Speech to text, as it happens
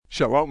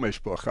Shalom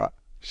Mishpacha.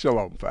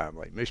 Shalom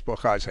family.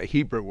 Mishpacha is a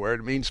Hebrew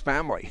word. It means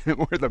family.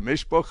 We're the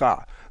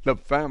Mishpacha, the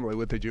family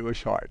with the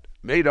Jewish heart,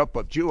 made up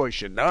of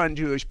Jewish and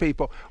non-Jewish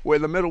people, where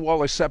the middle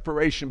wall of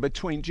separation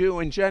between Jew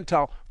and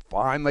Gentile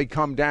finally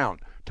come down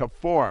to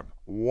form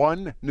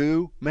one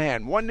new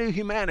man, one new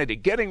humanity,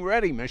 getting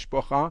ready,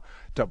 Mishpacha,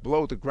 to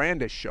blow the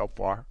grandest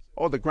shofar,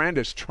 or the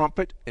grandest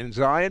trumpet in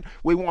Zion.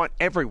 We want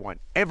everyone,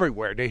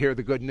 everywhere to hear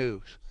the good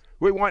news.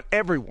 We want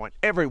everyone,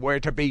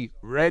 everywhere to be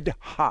red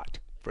hot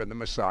for the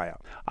Messiah.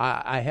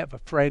 I have a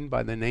friend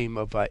by the name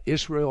of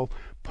Israel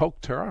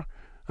Pokhtar.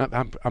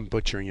 I'm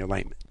butchering your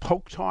name.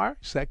 Pokhtar,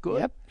 is that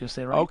good? Yep, you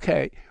say right.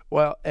 Okay.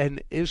 Well,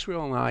 and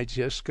Israel and I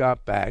just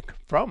got back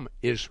from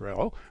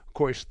Israel. Of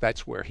course,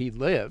 that's where he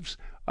lives.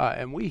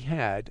 And we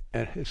had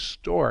a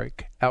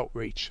historic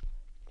outreach.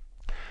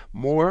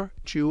 More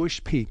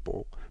Jewish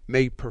people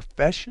made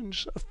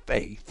professions of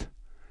faith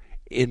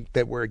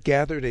that were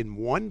gathered in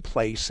one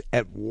place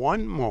at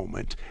one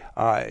moment.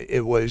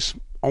 It was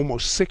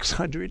almost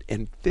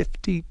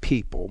 650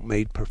 people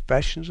made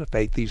professions of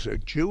faith. These are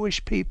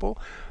Jewish people.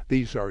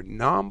 These are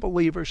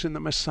non-believers in the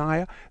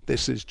Messiah.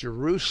 This is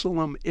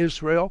Jerusalem,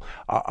 Israel.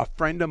 A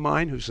friend of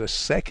mine who's a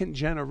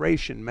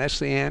second-generation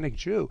Messianic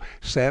Jew,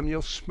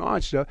 Samuel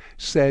Smajda,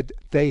 said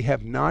they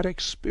have not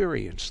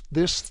experienced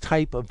this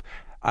type of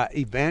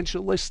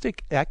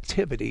evangelistic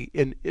activity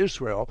in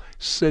Israel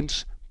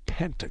since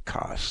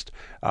Pentecost,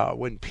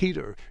 when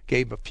Peter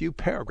gave a few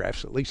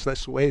paragraphs, at least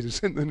that's the way it is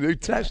in the New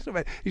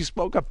Testament. He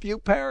spoke a few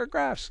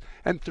paragraphs,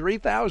 and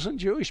 3,000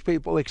 Jewish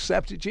people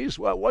accepted Jesus.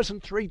 Well, it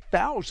wasn't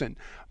 3,000,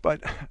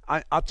 but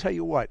I'll tell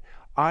you what,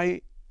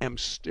 I am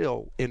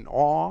still in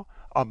awe,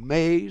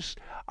 amazed.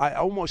 I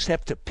almost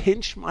have to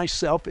pinch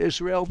myself,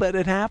 Israel, that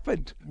it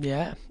happened.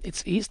 Yeah,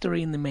 it's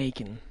history in the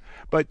making.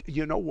 But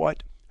you know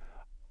what?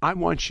 I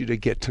want you to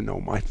get to know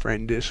my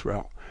friend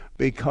Israel,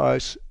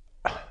 because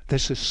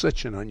this is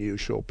such an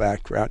unusual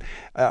background.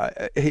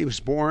 He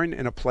was born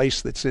in a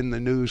place that's in the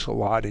news a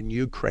lot in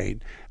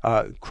Ukraine,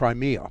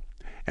 Crimea.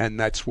 And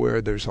that's where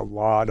there's a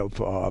lot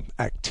of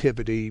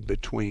activity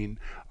between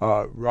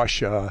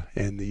Russia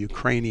and the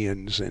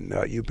Ukrainians. And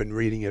you've been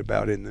reading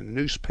about it in the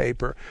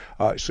newspaper.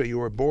 So you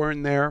were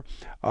born there.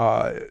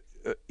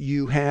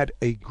 You had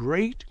a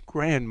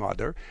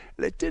great-grandmother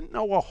that didn't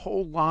know a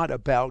whole lot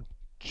about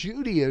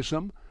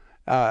Judaism.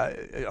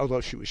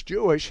 Although she was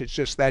Jewish, it's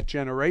just that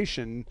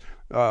generation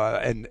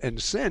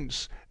and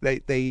since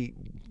they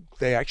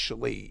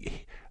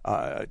actually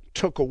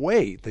took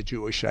away the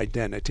Jewish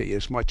identity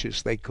as much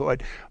as they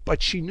could.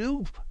 But she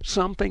knew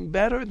something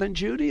better than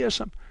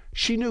Judaism.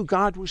 She knew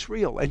God was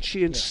real, and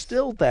she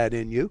instilled that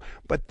in you.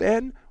 But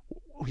then,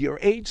 you're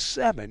age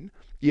 7,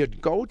 you'd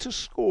go to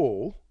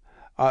school,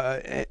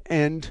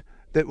 and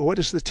what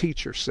does the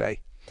teacher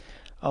say?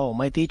 Oh,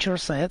 my teacher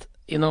said,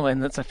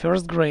 and it's a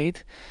first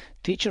grade,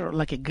 teacher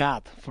like a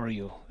god for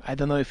you. I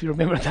don't know if you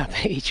remember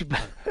that age,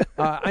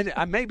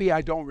 but maybe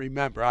I don't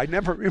remember. I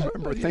never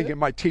remember thinking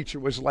my teacher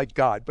was like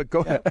God, but go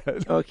ahead.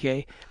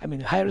 Okay. I mean,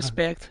 high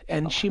respect,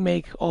 and she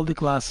make all the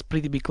class,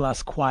 pretty big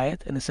class,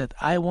 quiet, and he said,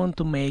 I want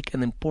to make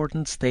an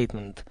important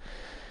statement.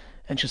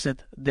 And she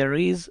said, there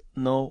is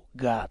no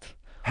God.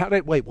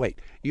 Wait.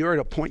 You're at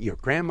a point, your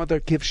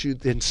grandmother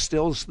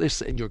instills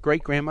this, and your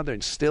great-grandmother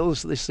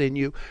instills this in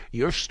you.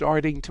 You're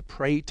starting to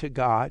pray to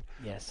God.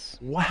 Yes.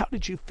 How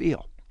did you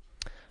feel?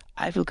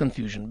 I feel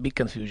big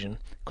confusion.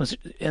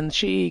 And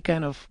she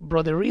kind of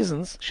brought the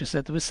reasons. She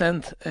said, we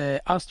sent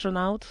an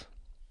astronaut.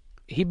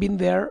 He been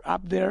there,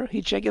 up there.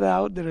 He checked it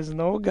out. There is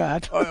no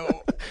God.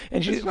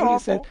 And she really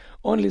said,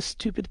 only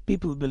stupid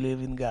people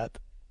believe in God.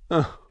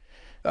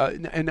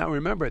 And now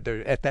remember,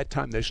 at that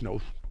time, there's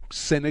no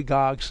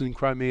synagogues in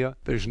Crimea.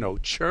 There's no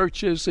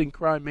churches in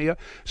Crimea.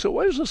 So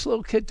what does this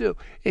little kid do?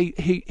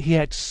 He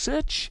had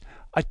such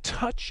a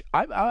touch,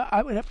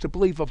 I would have to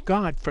believe, of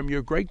God from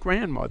your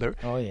great-grandmother.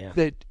 Oh, yeah.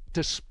 That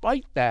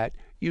despite that,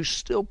 you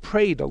still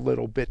prayed a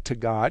little bit to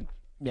God.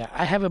 Yeah,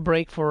 I have a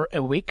break for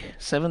a week,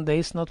 7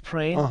 days not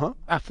praying.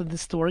 After the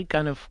story,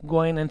 kind of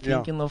going and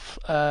thinking of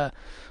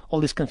all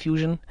this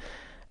confusion.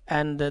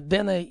 And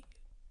then I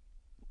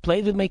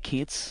played with my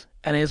kids,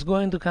 and I was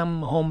going to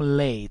come home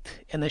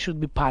late, and I should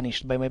be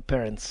punished by my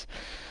parents.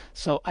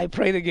 So I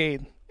prayed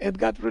again, and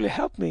God really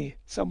helped me.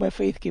 So my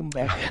faith came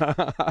back.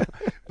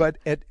 But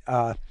at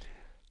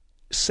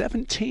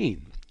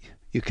 17,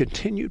 you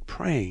continued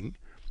praying,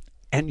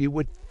 and you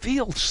would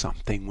feel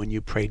something when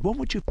you prayed. What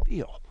would you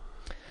feel?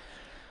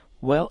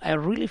 Well, I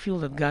really feel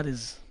that God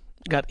is,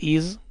 that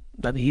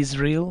He's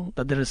real,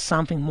 that there is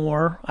something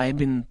more. I've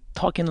been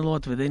talking a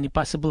lot with any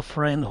possible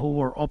friend who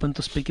were open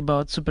to speak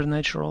about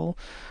supernatural,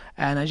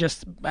 and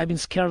I've been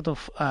scared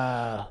of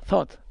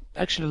thought,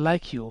 actually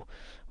like you.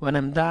 When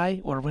I'm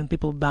die or when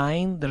people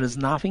dying, there is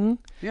nothing.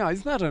 Yeah,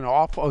 isn't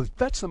that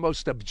that's the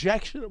most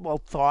objectionable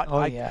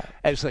thought. Yeah.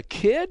 As a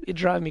kid? It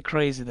drives me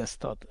crazy, this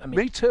thought. I mean,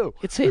 me too.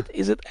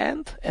 Is it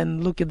end?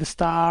 And look at the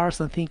stars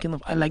and thinking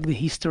of, I like the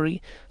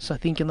history, so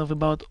thinking of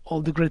about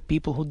all the great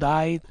people who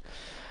died.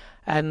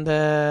 And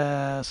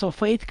so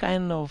faith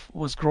kind of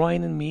was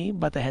growing in me,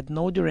 but I had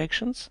no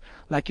directions.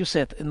 Like you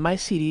said, in my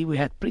city we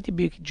had pretty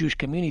big Jewish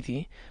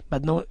community,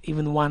 but no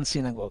even one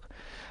synagogue.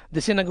 The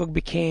synagogue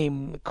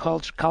became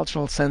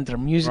cultural center,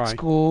 music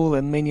school,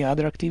 and many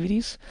other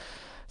activities.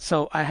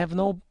 So I have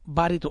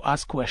nobody to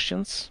ask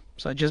questions.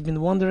 So I've just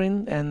been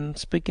wandering and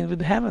speaking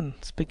with heaven,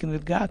 speaking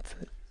with God.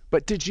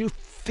 But did you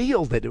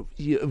feel that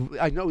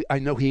I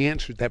know he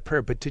answered that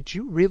prayer, but did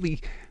you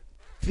really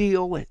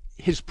feel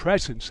his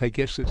presence? I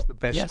guess is the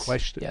best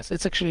question. Yes,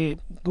 it's actually a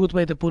good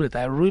way to put it.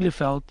 I really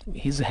felt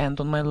his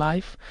hand on my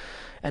life,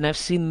 and I've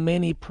seen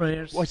many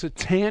prayers. Was it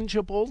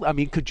tangible? I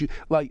mean, could you,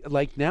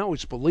 like now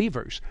as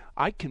believers,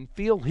 I can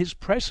feel his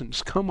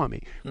presence come on me.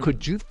 Mm-hmm.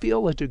 Could you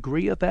feel a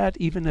degree of that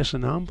even as a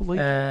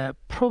non-believer?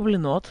 Probably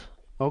not.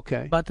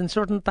 Okay. But in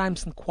certain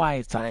times, in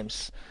quiet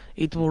times,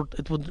 it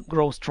would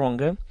grow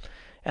stronger.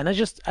 And I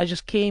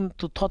just came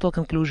to total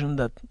conclusion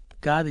that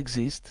God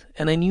exists,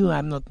 and I knew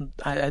I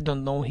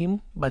don't know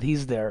him, but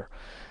he's there.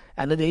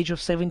 And at the age of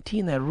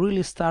 17, I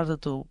really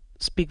started to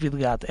speak with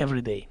God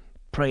every day,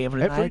 pray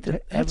every night.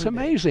 That's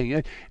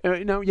amazing.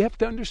 Now, you have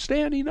to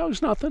understand, he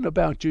knows nothing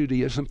about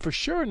Judaism, for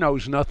sure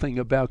knows nothing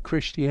about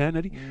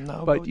Christianity,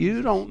 but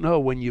you don't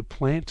know when you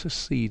plant a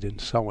seed in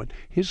someone.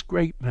 His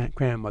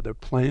great-grandmother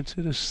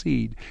planted a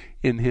seed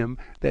in him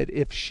that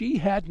if she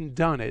hadn't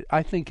done it,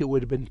 I think it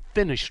would have been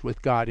finished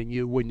with God in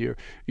you when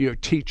your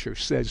teacher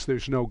says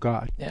there's no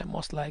God. Yeah,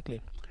 most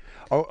likely.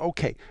 Oh,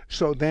 okay.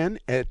 So then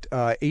at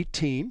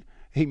 18,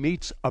 he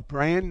meets a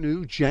brand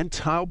new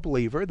Gentile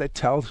believer that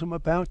tells him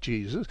about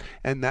Jesus.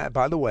 And that,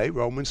 by the way,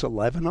 Romans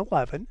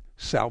 11:11,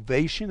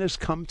 salvation has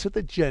come to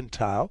the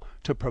Gentile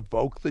to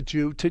provoke the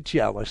Jew to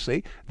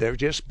jealousy. They're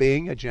just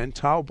being a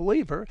Gentile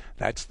believer.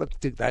 That's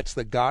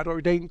the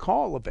God-ordained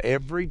call of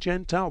every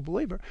Gentile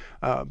believer.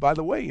 By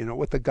the way, you know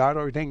what the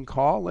God-ordained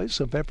call is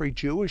of every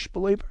Jewish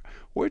believer?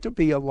 We're to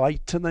be a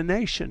light to the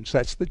nations.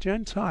 That's the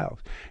Gentiles.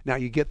 Now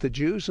you get the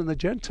Jews and the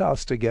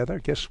Gentiles together.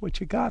 Guess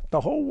what you got?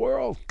 The whole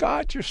world.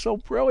 God, you're so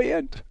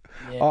brilliant.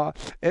 Yeah.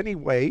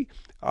 Anyway,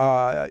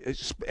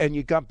 and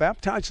you got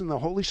baptized in the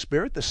Holy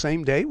Spirit the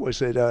same day.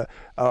 Was it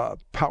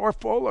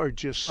powerful or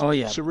just cerebral?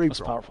 It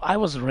was powerful. I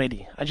was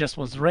ready. I just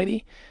was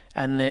ready.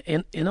 And,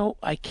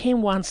 I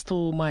came once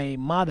to my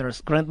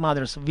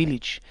grandmother's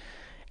village,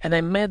 and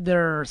I met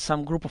there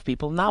some group of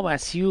people. Now I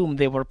assume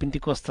they were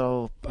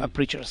Pentecostal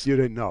preachers. You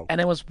didn't know.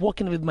 And I was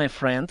walking with my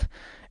friend,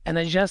 and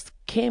I just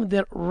came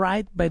there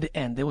right by the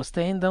end. They were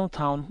staying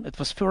downtown. It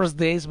was first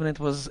days when it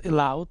was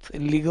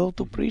illegal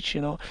to preach,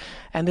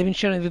 And they've been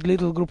sharing with a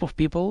little group of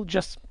people,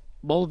 just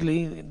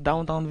boldly,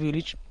 downtown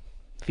village,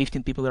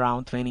 15 people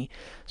around, 20.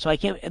 So I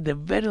came at the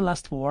very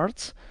last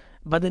words,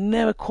 but they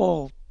never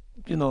called,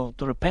 to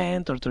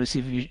repent or to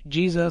receive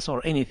Jesus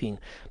or anything.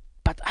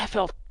 But I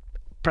felt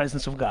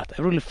presence of God.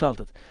 I really felt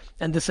it.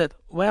 And they said,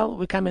 well,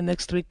 we're coming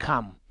next week,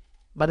 come.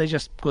 But I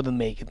just couldn't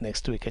make it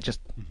next week.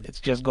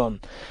 It's just gone.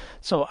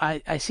 So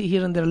I see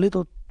here and there a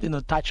little,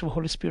 touch of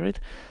Holy Spirit.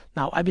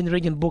 Now, I've been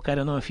reading a book, I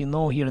don't know if you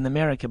know here in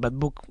America, but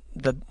book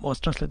that was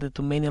translated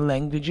to many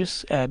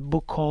languages, a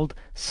book called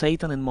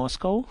Satan in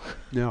Moscow.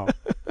 No.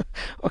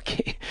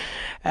 Okay.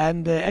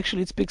 And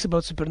actually it speaks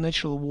about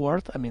supernatural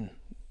world. I mean,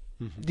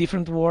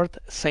 different word,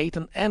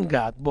 Satan and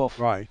God, both.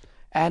 Right.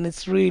 And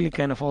it's really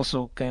first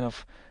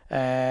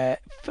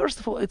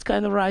of all, it's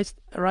kind of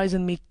rise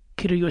in me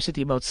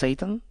curiosity about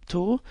Satan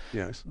too.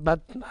 Yes. But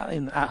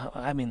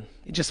I mean,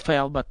 it just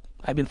failed. But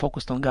I've been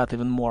focused on God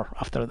even more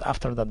after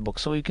that book.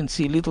 So you can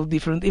see little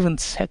different, even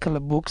secular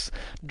books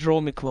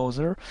draw me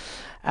closer.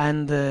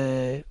 And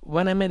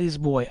when I met this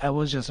boy, I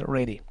was just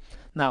ready.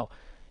 Now,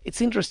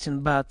 it's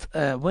interesting, but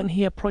when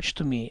he approached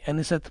to me and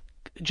he said,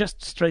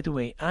 just straight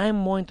away,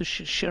 I'm going to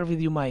share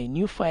with you my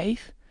new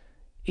faith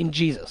in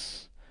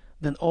Jesus.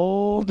 Then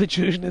all the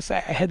Jewishness I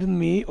had in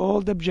me,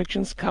 all the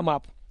objections come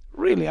up.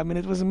 Really, I mean,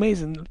 it was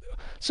amazing,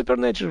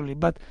 supernaturally,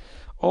 but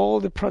all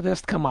the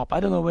protests come up. I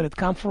don't know where it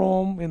come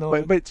from,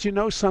 But you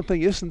know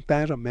something, isn't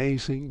that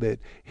amazing that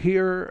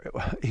here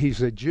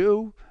he's a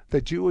Jew,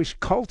 the Jewish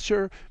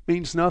culture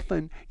means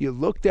nothing. You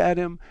looked at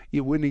him,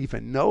 you wouldn't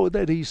even know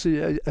that he's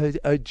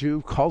a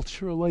Jew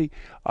culturally,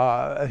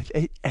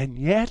 and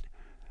yet,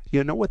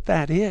 you know what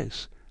that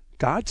is?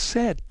 God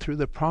said through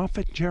the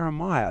prophet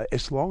Jeremiah,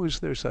 as long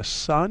as there's a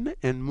sun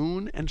and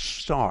moon and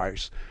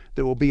stars,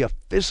 there will be a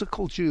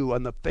physical Jew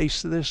on the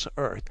face of this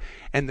earth.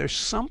 And there's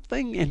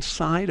something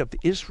inside of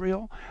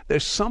Israel.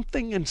 There's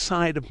something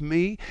inside of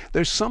me.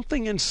 There's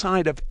something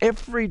inside of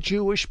every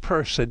Jewish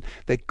person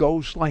that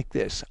goes like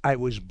this. I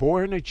was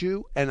born a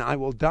Jew and I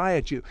will die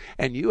a Jew.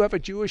 And you have a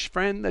Jewish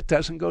friend that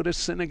doesn't go to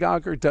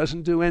synagogue or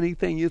doesn't do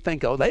anything. You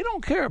think, oh, they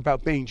don't care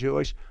about being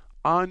Jewish.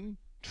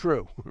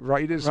 True,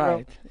 right, Israel?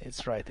 Right,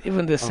 it's right.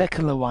 Even the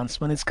secular ones,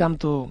 when it's come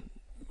to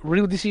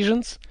real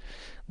decisions,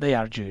 they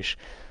are Jewish.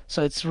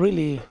 So it's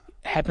really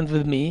happened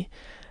with me.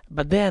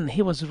 But then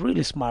he was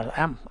really smart.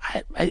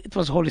 It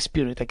was Holy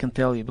Spirit, I can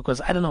tell you, because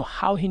I don't know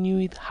how he knew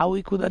it, how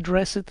he could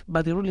address it,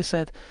 but he really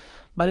said,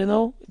 But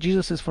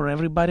Jesus is for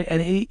everybody,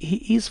 and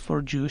he is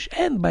for Jewish.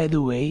 And by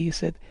the way, he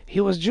said he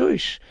was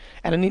Jewish,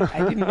 and I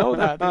didn't know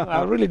that.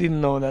 I really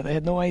didn't know that. I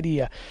had no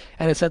idea.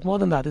 And he said more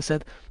than that. He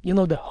said,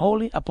 the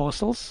holy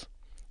apostles,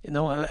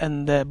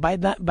 and by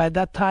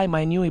that time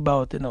I knew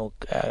about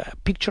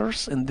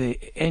pictures in the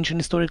ancient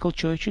historical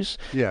churches.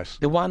 Yes.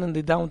 The one in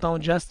the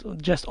downtown just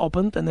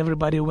opened, and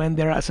everybody went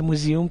there as a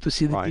museum to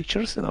see the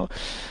pictures.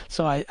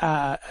 So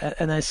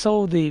I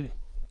saw the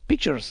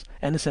pictures,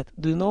 and I said,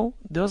 do you know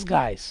those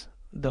guys,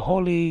 the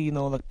holy,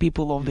 the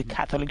people of the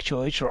Catholic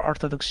Church or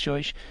Orthodox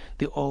Church,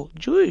 they're all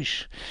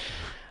Jewish?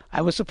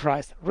 I was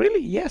surprised.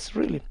 Really? Yes,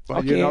 really. Well,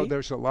 okay.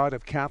 There's a lot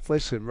of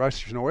Catholics and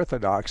Russian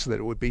Orthodox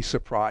that would be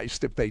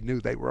surprised if they knew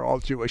they were all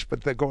Jewish,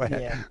 but go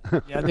ahead.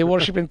 Yeah, they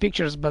worship in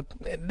pictures, but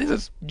this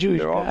is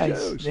Jewish They're guys.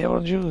 all Jews. They're all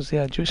Jews,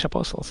 Jewish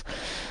apostles.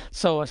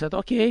 So I said,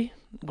 okay,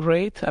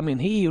 great. I mean,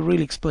 he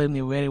really explained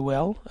me very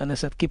well, and I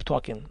said, keep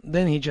talking.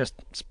 Then he just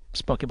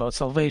spoke about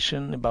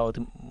salvation, about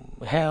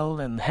hell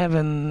and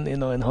heaven,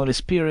 and Holy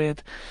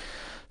Spirit.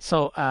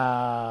 So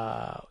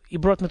he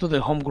brought me to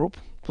the home group,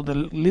 to the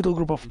little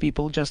group of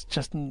people,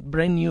 just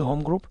brand new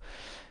home group.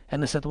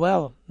 And I said,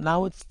 well,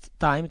 now it's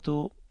time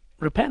to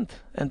repent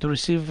and to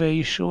receive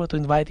Yeshua, to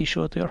invite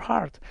Yeshua to your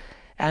heart.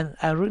 And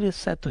I really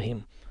said to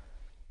him,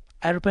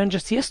 I repent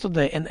just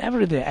yesterday and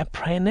every day. I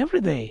pray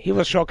every day. He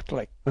was shocked,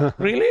 like,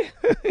 really?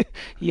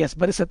 Yes,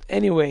 but he said,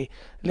 anyway,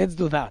 let's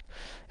do that.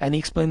 And he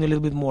explained a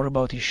little bit more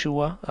about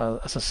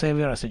Yeshua as a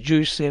savior, as a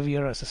Jewish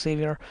savior, as a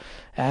savior.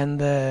 And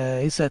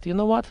he said, you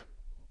know what?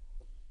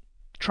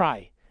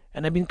 Try.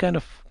 And I've been kind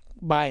of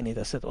buying it.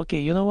 I said, okay,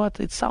 you know what?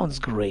 It sounds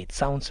great,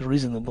 sounds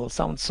reasonable,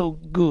 sounds so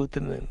good.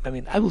 And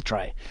I will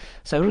try.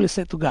 So I really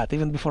said to God,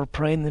 even before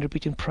praying and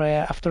repeating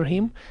prayer after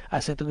him, I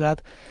said to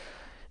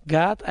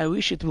God, I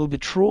wish it will be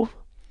true,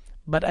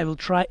 but I will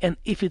try. And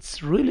if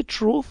it's really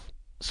truth,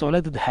 so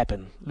let it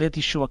happen. Let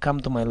Yeshua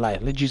come to my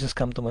life. Let Jesus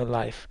come to my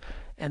life.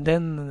 And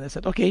then I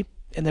said, okay.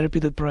 And I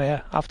repeated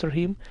prayer after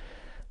him.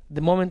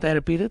 The moment I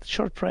repeated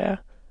short prayer,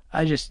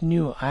 I just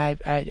knew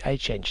I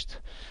changed.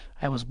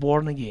 I was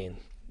born again.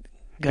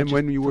 God, and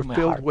when you were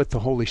filled heart. with the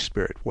Holy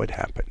Spirit, what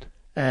happened?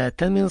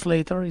 10 minutes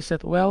later, he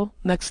said, well,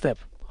 next step,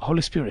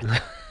 Holy Spirit.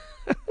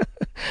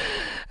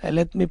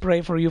 Let me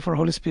pray for you for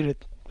Holy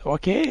Spirit.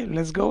 Okay,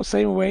 let's go.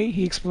 Same way.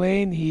 He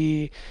explained.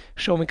 He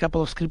showed me a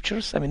couple of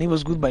scriptures. I mean, he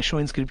was good by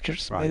showing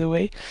scriptures, by the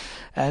way.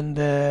 And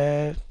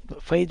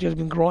faith just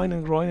been growing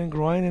and growing and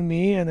growing in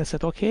me. And I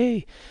said,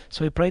 okay.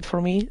 So he prayed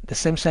for me. The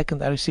same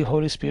second I received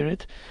Holy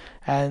Spirit.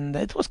 And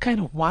it was kind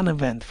of one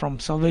event from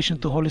salvation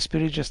to Holy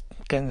Spirit, just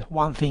kind of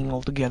one thing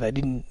altogether. I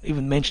didn't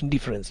even mention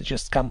difference. It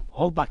just come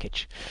whole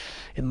package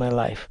in my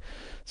life.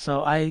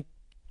 So I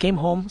came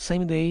home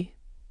same day,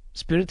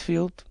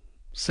 Spirit-filled,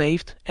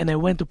 saved, and I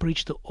went to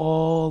preach to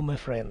all my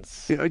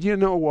friends. You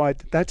know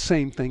what? That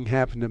same thing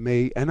happened to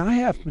me, and I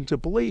happen to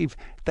believe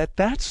that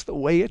that's the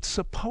way it's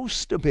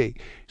supposed to be.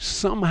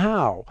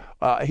 Somehow,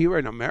 here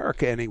in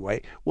America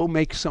anyway, we'll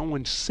make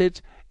someone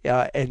sit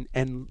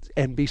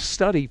and be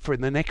studied for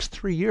the next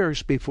 3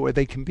 years before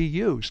they can be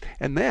used.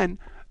 And then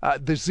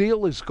the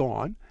zeal is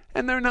gone,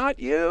 and they're not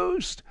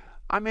used.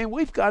 I mean,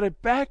 we've got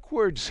it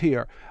backwards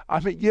here. I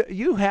mean,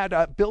 you had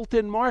a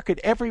built-in market.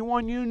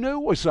 Everyone you knew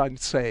was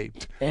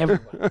unsaved.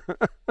 Everyone.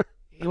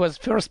 He was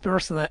first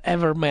person I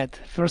ever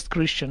met, first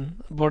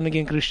Christian,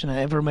 born-again Christian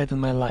I ever met in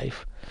my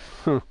life.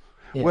 Huh.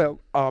 Yeah. Well,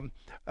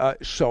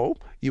 so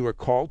you were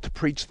called to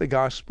preach the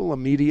gospel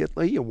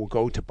immediately. You will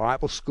go to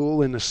Bible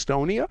school in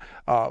Estonia,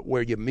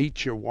 where you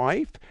meet your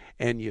wife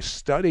and you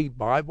study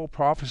Bible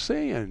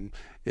prophecy, and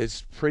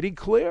it's pretty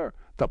clear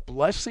the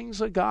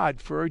blessings of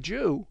God for a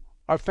Jew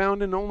are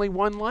found in only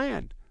one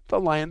land, the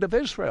land of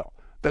Israel.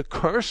 The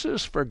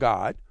curses for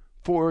God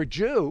for a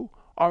Jew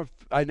are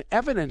an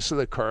evidence of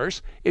the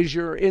curse is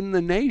you're in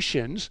the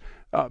nations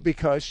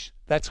because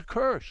that's a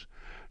curse.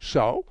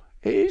 So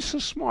he's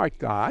a smart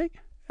guy,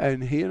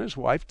 and he and his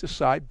wife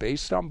decide,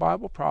 based on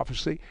Bible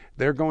prophecy,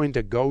 they're going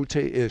to go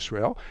to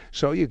Israel.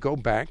 So you go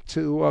back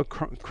to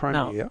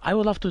Crimea. Now, I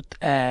would love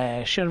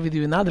to share with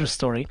you another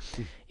story.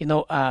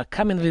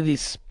 Coming with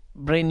this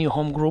brand new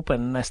home group,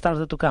 and I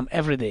started to come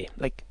every day,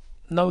 like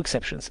no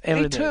exceptions,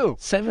 every day. Me too.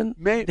 7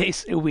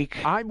 days a week.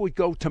 I would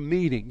go to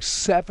meetings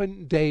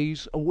 7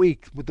 days a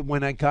week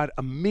when I got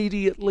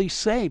immediately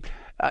saved.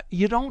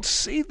 You don't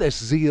see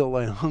this zeal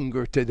and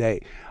hunger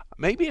today.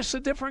 Maybe it's a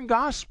different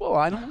gospel.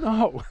 I don't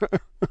know.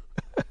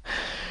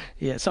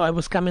 Yeah, so I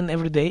was coming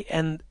every day,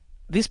 and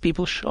these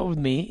people showed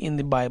me in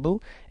the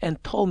Bible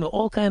and told me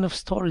all kind of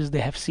stories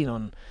they have seen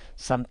on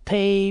some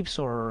tapes,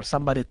 or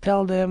somebody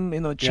tell them,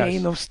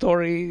 chain of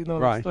story,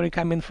 right. Story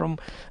coming from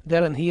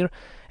there and here.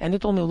 And they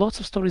told me lots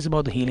of stories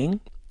about healing,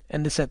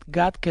 and they said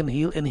God can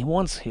heal and he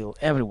wants to heal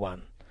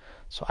everyone.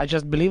 So I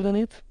just believed in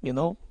it,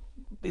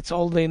 It's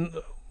all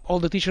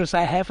the teachers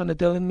I have, and they're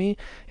telling me,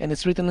 and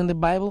it's written in the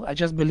Bible. I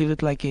just believed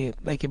it like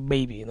a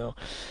baby,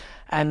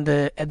 And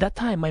at that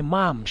time, my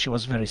mom, she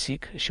was very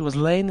sick. She was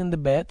laying in the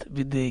bed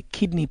with the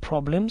kidney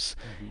problems,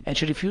 and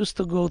she refused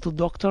to go to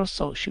doctor,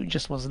 so she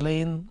just was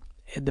laying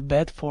at the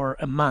bed for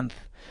a month.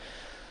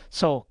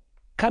 So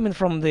coming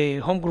from the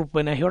home group,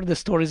 when I heard the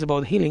stories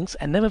about healings,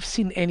 I never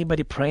seen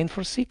anybody praying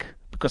for sick,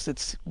 because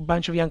it's a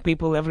bunch of young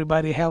people,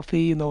 everybody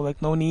healthy, like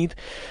no need.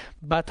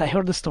 But I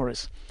heard the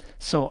stories.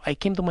 So I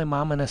came to my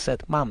mom and I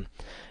said, Mom,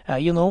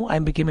 I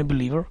became a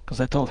believer,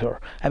 because I told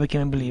her I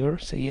became a believer.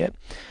 Say, yeah.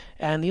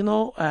 And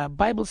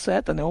Bible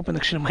said, and I opened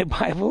actually my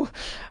Bible.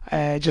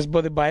 I just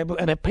bought a Bible,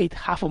 and I paid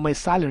half of my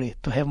salary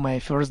to have my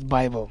first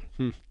Bible.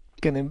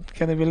 Can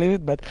I believe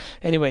it? But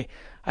anyway,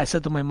 I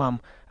said to my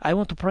mom, I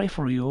want to pray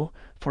for you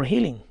for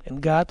healing,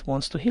 and God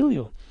wants to heal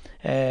you.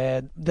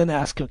 Then I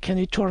asked her, can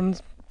you turn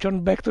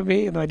back to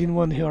me? I didn't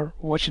want her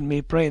watching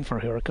me praying for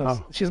her, because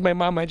she's my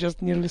mom. I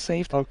just nearly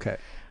saved. Okay.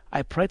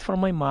 I prayed for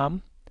my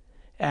mom,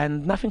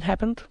 and nothing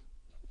happened.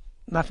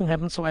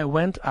 So I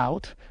went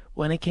out.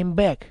 When I came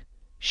back,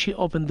 she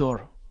opened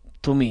door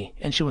to me,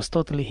 and she was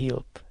totally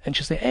healed. And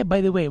she said, hey,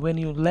 by the way, when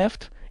you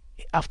left,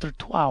 after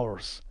 2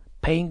 hours,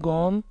 pain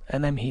gone,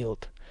 and I'm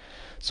healed.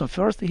 So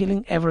first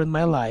healing ever in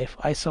my life,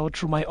 I saw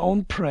through my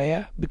own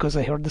prayer, because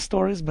I heard the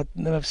stories, but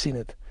never seen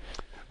it.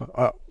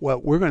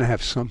 Well, we're going to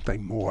have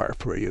something more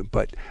for you,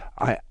 but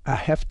I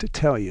have to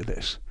tell you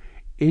this.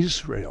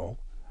 Israel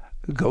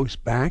goes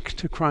back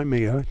to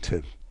Crimea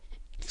to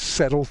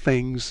settle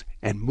things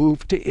and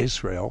move to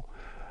Israel.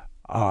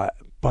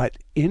 But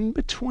in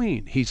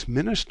between, he's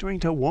ministering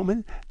to a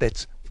woman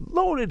that's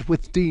loaded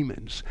with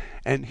demons,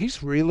 and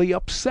he's really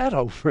upset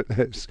over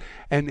this.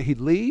 And he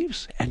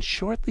leaves, and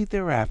shortly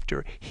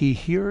thereafter, he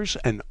hears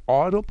an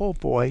audible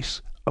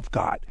voice of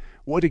God.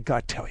 What did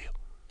God tell you?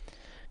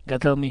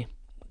 God told me,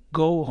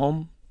 go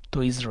home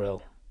to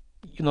Israel.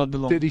 You not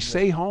belong. Did he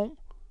say home?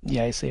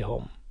 Yeah, I say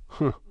home.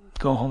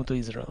 Go home to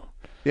Israel.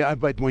 Yeah,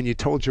 but when you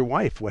told your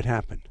wife, what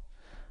happened?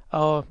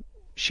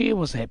 She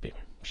was happy.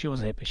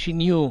 She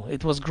knew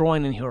it was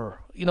growing in her.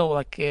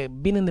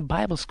 Being in the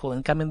Bible school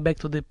and coming back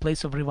to the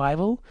place of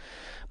revival,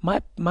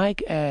 my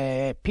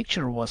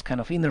picture was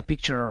kind of inner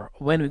picture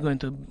when we're going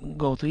to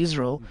go to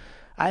Israel.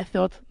 I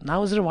thought,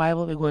 now is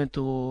revival, we're going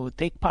to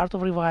take part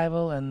of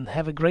revival and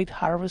have a great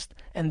harvest,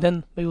 and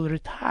then we will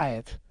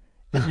retire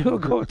and we will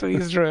go to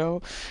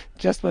Israel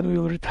just when we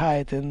will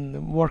retire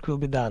and work will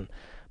be done.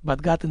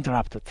 But God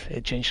interrupted.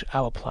 It changed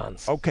our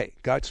plans. Okay,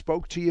 God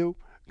spoke to you.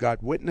 God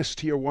witnessed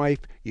to your wife.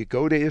 You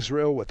go to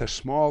Israel with a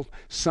small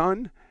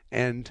son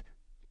and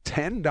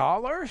 $10?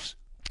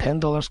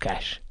 $10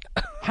 cash.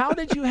 How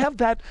did you have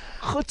that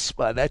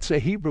chutzpah? That's a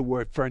Hebrew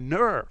word for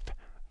nerve.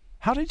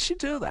 How did you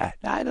do that?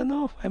 I don't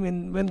know. I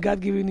mean, when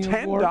God giving you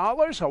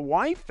 $10, a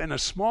wife and a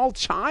small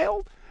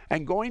child,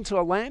 and going to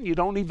a land you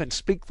don't even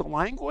speak the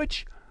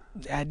language?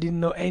 I didn't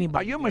know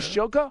anybody. Are you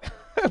Meshuggah?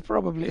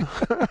 Probably.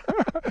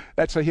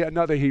 That's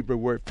another Hebrew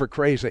word for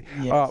crazy.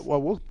 Yes.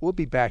 Well, we'll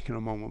be back in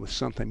a moment with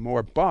something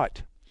more,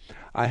 but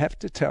I have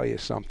to tell you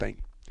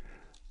something.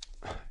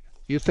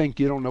 You think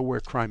you don't know where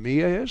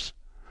Crimea is?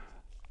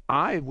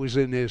 I was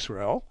in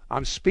Israel.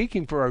 I'm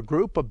speaking for a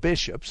group of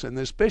bishops, and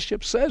this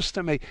bishop says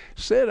to me,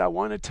 Sid, I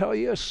want to tell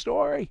you a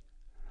story.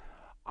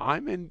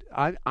 I'm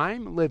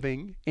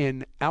living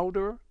in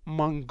Outer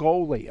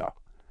Mongolia.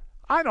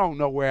 I don't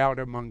know where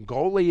Outer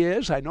Mongolia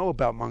is. I know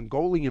about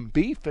Mongolian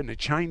beef in a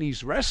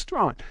Chinese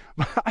restaurant.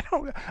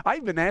 I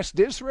even asked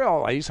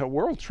Israel. He's a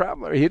world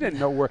traveler. He didn't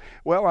know where.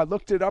 Well, I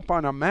looked it up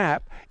on a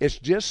map. It's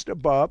just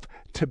above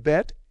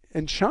Tibet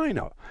and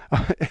China,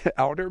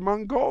 Outer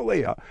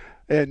Mongolia.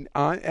 And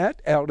at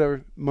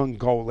Outer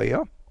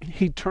Mongolia,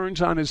 he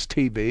turns on his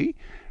TV,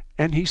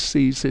 and he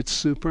sees it's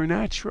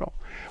supernatural.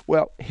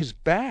 Well, his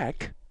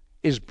back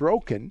is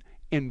broken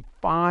in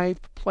 5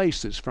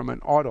 places from an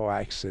auto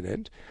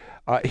accident.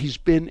 He's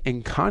been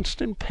in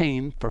constant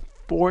pain for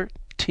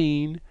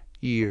 14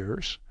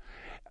 years.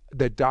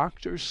 The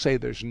doctors say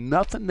there's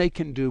nothing they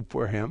can do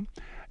for him,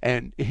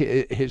 and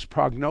his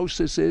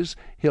prognosis is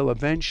he'll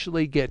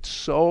eventually get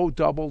so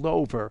doubled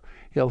over,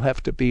 he'll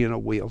have to be in a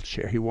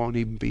wheelchair. He won't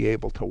even be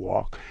able to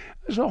walk.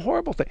 It's a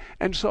horrible thing.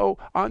 And so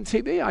on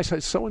TV, I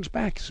said, someone's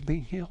back is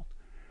being healed.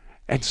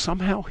 And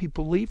somehow he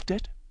believed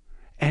it,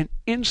 and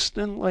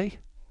instantly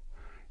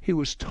he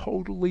was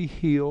totally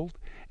healed.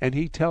 And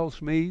he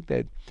tells me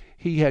that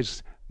he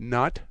has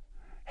not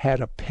had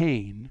a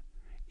pain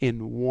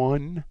in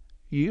 1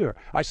 year.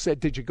 I said,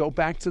 did you go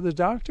back to the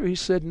doctor? He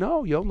said,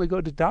 no, you only go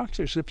to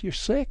doctors if you're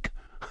sick.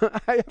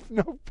 I have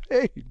no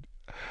pain.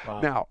 Wow.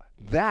 Now,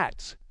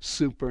 that's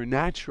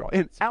supernatural.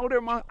 In I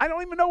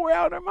don't even know where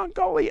Outer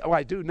Mongolia,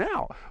 I do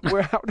now,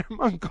 where Outer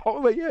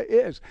Mongolia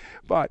is.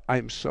 But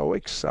I'm so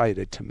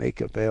excited to make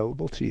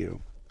available to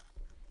you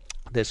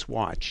this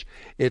watch.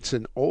 It's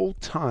an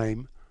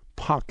old-time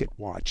pocket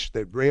watch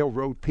that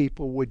railroad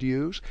people would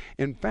use.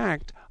 In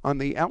fact, on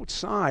the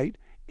outside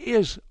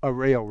is a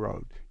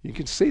railroad. You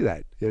can see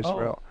that,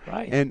 Israel. Oh,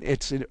 right. And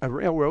it's a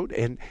railroad,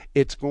 and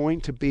it's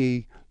going to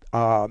be,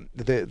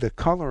 the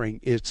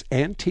coloring, it's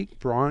antique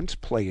bronze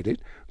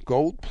plated,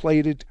 gold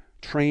plated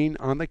train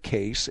on the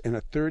case, and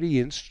a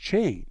 30-inch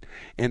chain.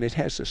 And it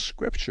has a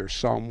scripture,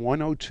 Psalm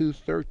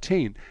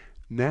 102:13.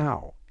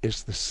 Now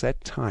is the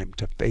set time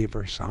to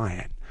favor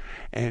Zion.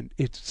 And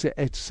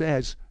it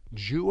says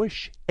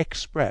Jewish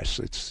Express.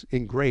 It's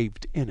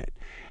engraved in it.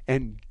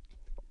 And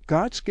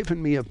God's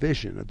given me a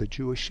vision of the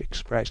Jewish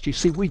Express. You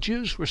see, we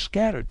Jews were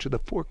scattered to the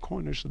four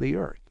corners of the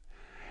earth.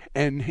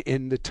 And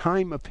in the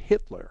time of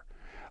Hitler,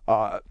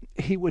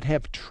 he would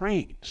have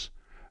trains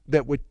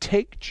that would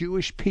take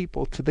Jewish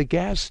people to the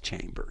gas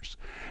chambers.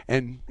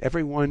 And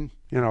everyone,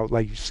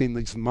 like you've seen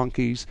these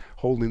monkeys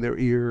holding their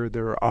ear,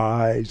 their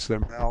eyes, their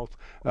mouth.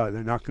 They're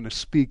not going to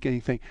speak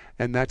anything.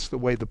 And that's the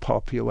way the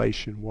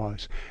population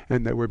was.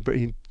 And they were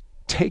being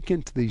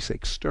taken to these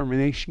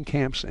extermination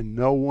camps, and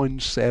no one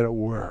said a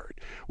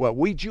word. Well,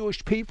 we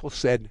Jewish people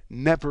said,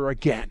 never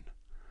again.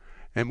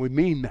 And we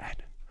mean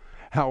that.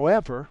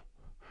 However,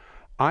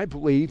 I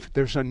believe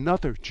there's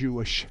another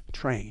Jewish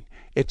train.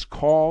 It's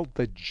called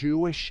the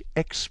Jewish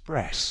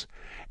Express.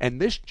 And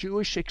this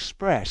Jewish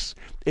Express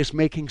is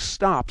making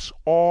stops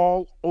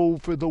all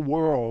over the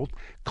world,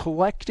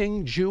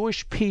 collecting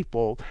Jewish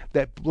people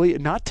that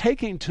not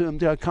taking them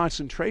to a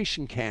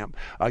concentration camp,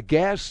 a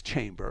gas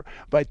chamber,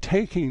 but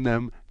taking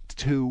them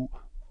to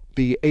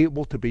be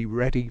able to be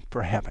ready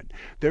for heaven.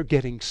 They're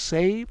getting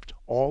saved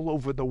all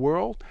over the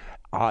world.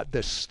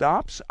 The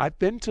stops, I've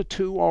been to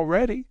 2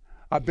 already.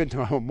 I've been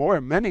to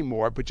many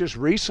more, but just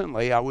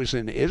recently I was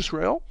in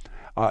Israel,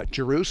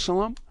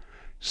 Jerusalem,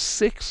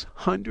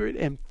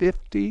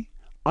 650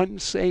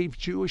 unsaved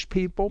Jewish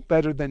people,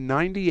 better than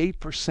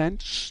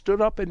 98%,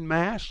 stood up in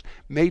mass,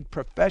 made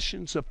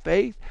professions of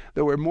faith.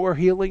 There were more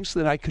healings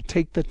than I could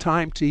take the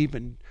time to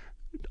even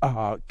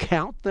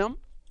count them.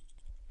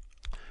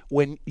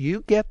 When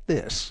you get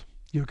this,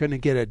 you're going to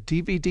get a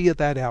DVD of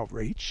that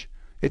outreach.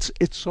 It's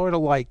sort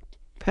of like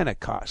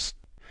Pentecost.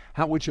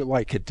 How would you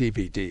like a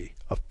DVD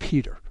of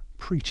Peter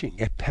preaching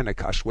at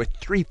Pentecost with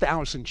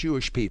 3,000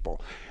 Jewish people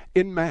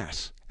in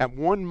mass at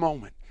one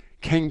moment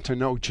came to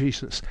know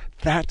Jesus?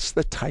 That's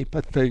the type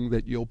of thing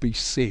that you'll be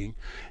seeing.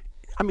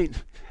 I mean,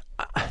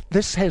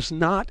 this has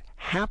not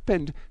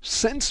happened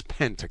since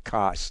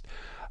Pentecost.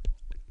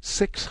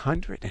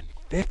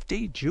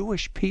 650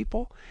 Jewish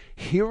people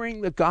hearing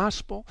the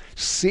gospel,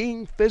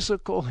 seeing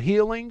physical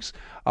healings,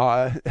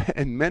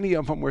 and many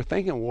of them were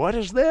thinking, what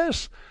is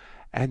this?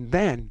 And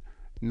then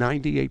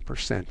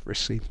 98%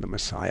 received the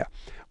Messiah.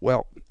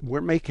 Well,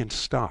 we're making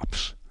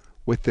stops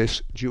with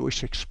this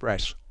Jewish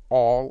Express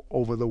all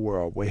over the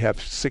world. We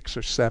have 6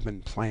 or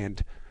 7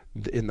 planned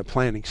in the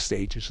planning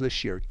stages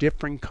this year.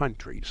 Different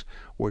countries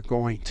we're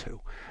going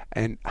to.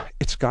 And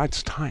it's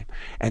God's time.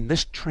 And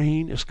this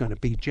train is going to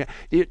be... Do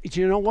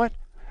you know what?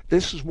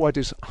 This is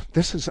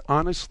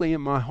honestly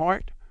in my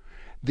heart.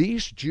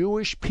 These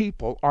Jewish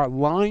people are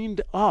lined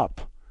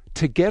up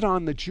to get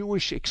on the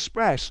Jewish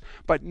Express,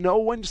 but no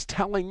one's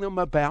telling them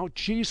about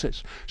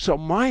Jesus. So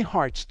my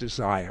heart's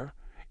desire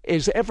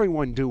is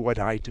everyone do what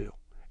I do.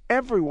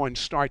 Everyone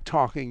start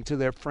talking to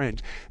their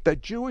friends. The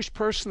Jewish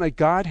person that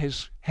God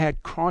has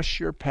had cross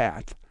your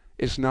path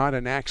is not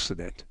an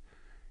accident.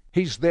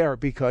 He's there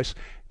because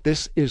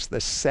this is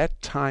the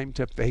set time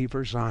to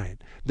favor Zion.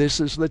 This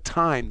is the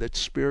time that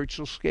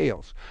spiritual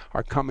scales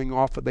are coming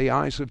off of the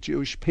eyes of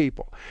Jewish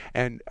people.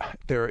 And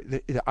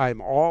I'm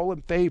all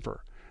in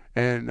favor.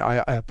 And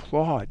I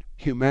applaud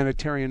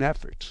humanitarian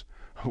efforts.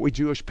 We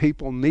Jewish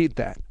people need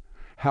that.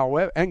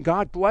 However, and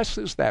God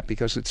blesses that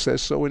because it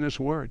says so in His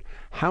Word.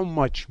 How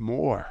much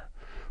more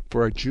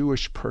for a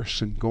Jewish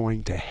person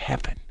going to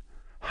heaven?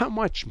 How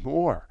much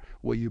more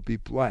will you be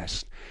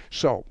blessed?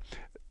 So,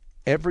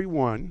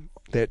 everyone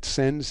that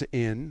sends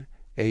in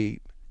a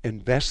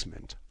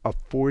investment of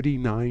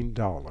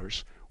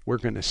 $49, we're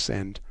going to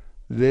send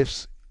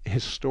this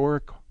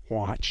historic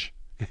watch.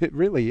 It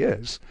really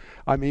is.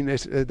 I mean,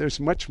 there's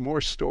much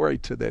more story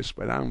to this,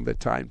 but I don't have the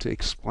time to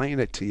explain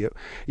it to you.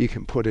 You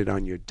can put it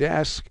on your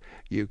desk.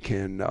 You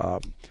can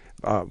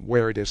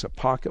wear it as a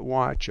pocket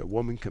watch. A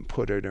woman can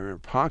put it in her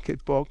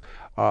pocketbook.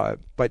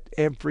 But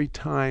every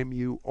time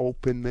you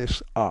open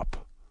this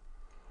up,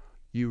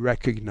 you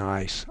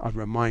recognize a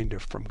reminder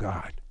from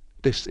God.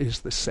 This is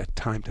the set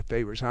time to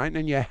favor Zion,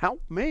 and you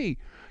help me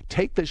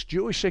take this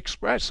Jewish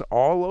Express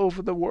all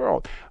over the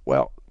world.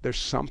 Well, there's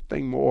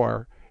something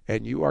more.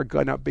 And you are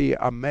going to be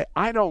amazed.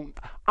 I don't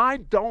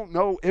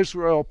know,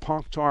 Israel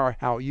Pakhtar,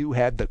 how you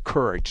had the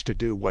courage to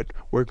do what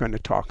we're going to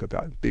talk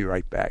about. Be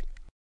right back.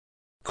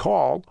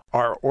 Call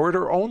our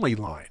order-only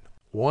line,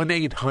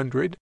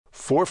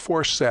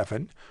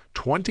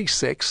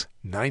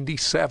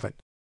 1-800-447-2697.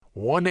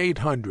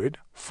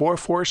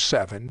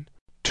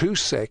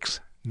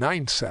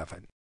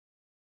 1-800-447-2697.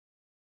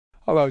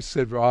 Hello,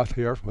 Sid Roth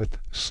here with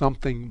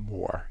something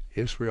more.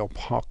 Israel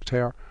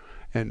Pakhtar.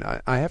 And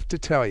I have to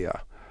tell you,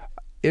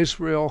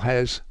 Israel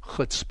has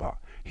chutzpah.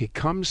 He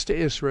comes to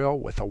Israel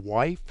with a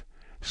wife,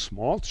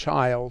 small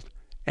child,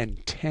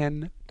 and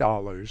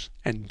 $10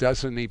 and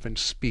doesn't even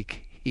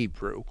speak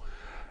Hebrew.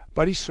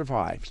 But he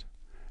survived.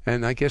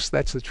 And I guess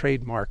that's the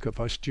trademark of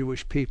us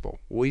Jewish people.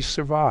 We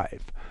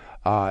survive.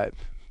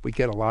 We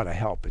get a lot of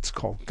help. It's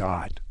called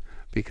God,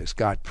 because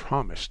God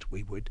promised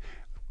we would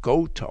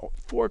go to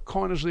 4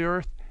 corners of the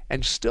earth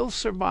and still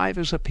survive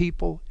as a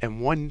people and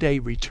one day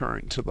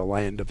return to the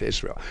land of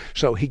Israel.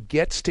 So he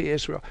gets to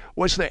Israel.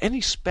 Was there any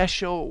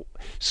special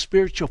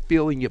spiritual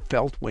feeling you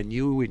felt when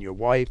you and your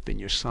wife and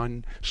your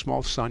son,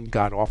 small son,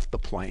 got off the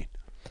plane?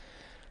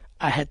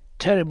 I had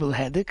terrible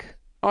headache.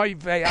 Oy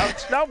vey,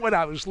 that's not what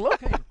I was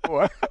looking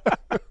for.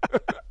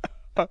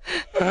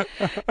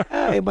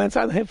 My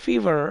son had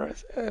fever.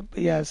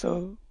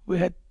 So we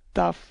had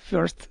tough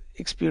first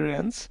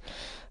experience.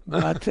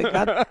 But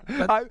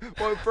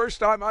first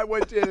time I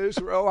went to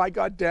Israel, I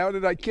got down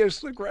and I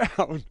kissed the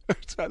ground.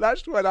 So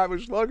that's what I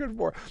was looking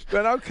for.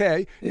 But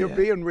okay, you're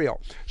being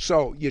real.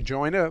 So you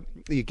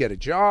get a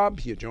job,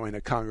 you join a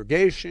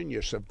congregation,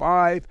 you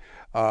survive.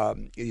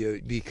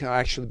 You can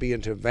actually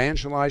begin to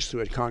evangelize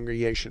through a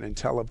congregation in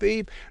Tel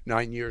Aviv.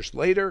 9 years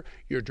later,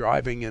 you're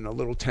driving in a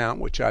little town,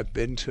 which I've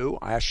been to,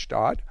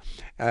 Ashdod,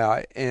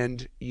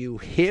 and you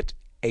hit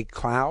a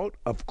cloud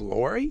of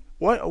glory.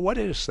 What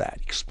is that?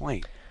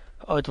 Explain.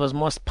 Oh, it was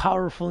most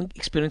powerful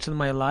experience in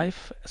my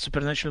life, a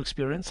supernatural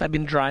experience. I've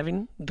been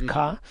driving the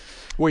car.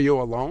 Were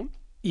you alone?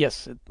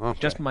 Yes,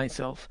 just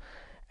myself.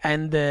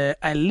 And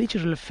I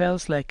literally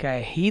felt like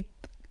I hit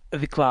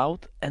the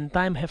cloud and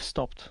time have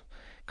stopped.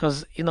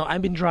 Because,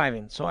 I've been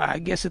driving. So I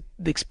guess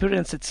the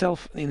experience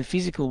itself in the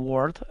physical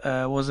world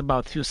was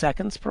about a few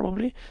seconds,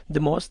 probably, the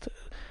most.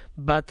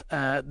 But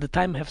the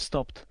time have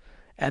stopped.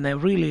 And I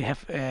really have,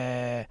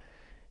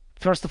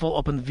 first of all,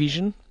 opened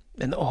vision.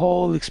 And the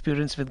whole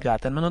experience with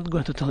God. And I'm not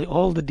going to tell you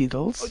all the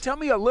details. Oh, tell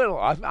me a little.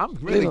 I'm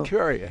really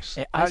curious.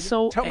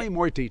 Tell me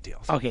more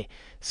details. Okay.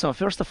 So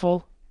first of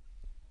all,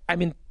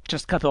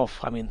 just cut off.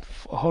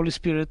 Holy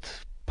Spirit,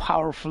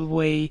 powerful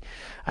way.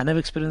 I never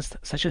experienced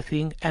such a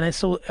thing. And I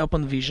saw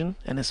open vision.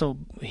 And I saw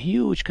a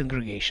huge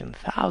congregation,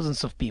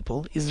 thousands of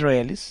people,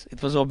 Israelis.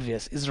 It was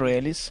obvious.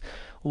 Israelis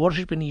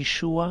worshiping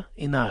Yeshua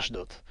in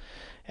Ashdod.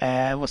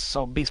 It was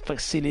so big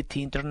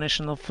facility,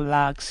 international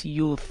flags,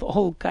 youth,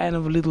 all kind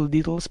of little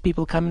details,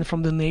 people coming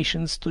from the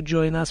nations to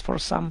join us for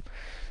some,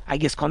 I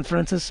guess,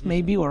 conferences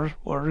maybe, or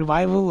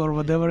revival or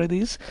whatever it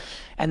is.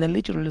 And I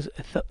literally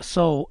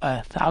saw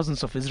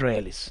thousands of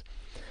Israelis.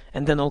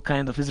 And then all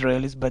kind of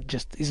Israelis, but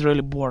just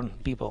Israeli-born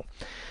people.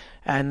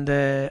 And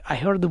I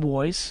heard the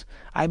voice.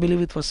 I believe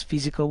it was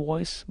physical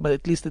voice, but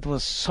at least it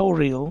was so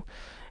real.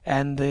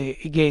 And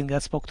again,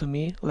 God spoke to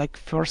me. Like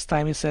first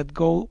time he said,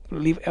 go,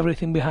 leave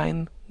everything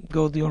behind,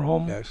 go to your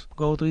home,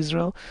 go to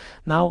Israel.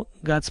 Now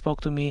God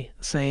spoke to me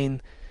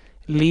saying,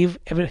 leave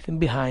everything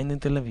behind in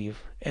Tel Aviv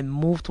and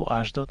move to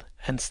Ashdod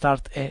and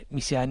start a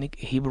Messianic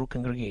Hebrew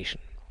congregation.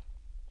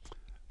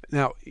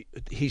 Now,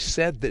 he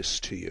said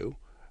this to you.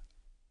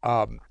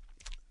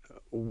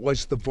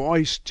 Was the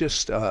voice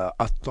just a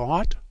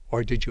thought,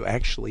 or did you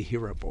actually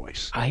hear a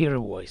voice? I hear a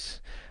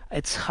voice.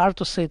 It's hard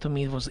to say to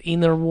me it was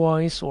inner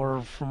voice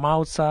or from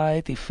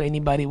outside. If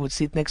anybody would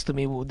sit next to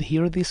me would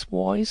hear this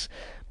voice,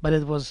 but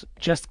it was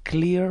just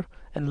clear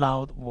and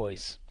loud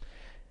voice.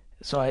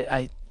 So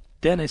I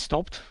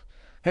stopped.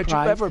 Had you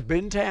ever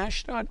been to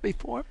Ashdod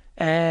before?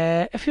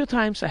 A few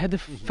times. I had a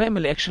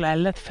family. Actually, I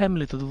led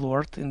family to the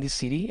Lord in this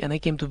city, and I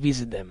came to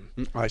visit them.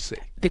 I see.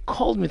 They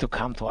called me to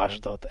come to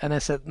Ashdod, and I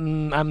said,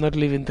 I'm not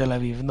leaving Tel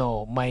Aviv.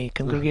 No, my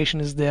congregation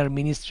is there,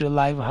 ministry,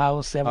 live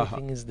house,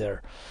 everything is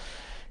there.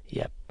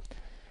 Yep.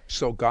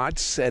 So God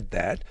said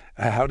that.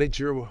 How did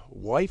your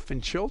wife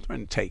and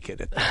children take it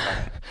at that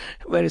time?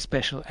 Very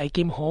special. I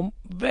came home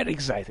very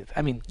excited.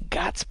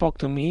 God spoke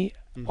to me,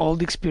 all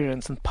the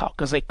experience and power,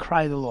 because I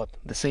cried a lot.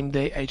 The same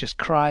day I just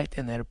cried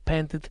and I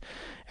repented.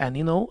 And,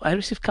 I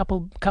received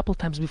couple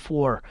times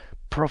before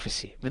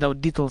prophecy, without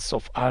details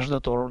of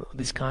Ashdod or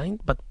this kind,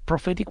 but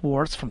prophetic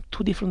words from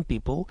two different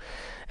people.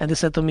 And they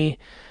said to me,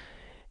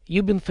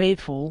 you've been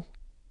faithful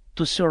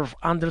to serve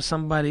under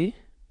somebody.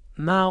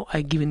 Now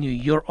I've given you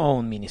your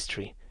own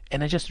ministry.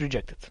 And I just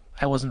rejected.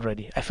 I wasn't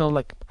ready. I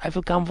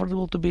feel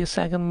comfortable to be a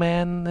second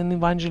man, an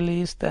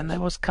evangelist, and I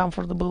was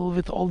comfortable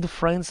with all the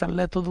friends I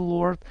led to the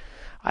Lord.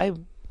 I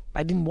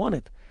didn't want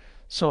it.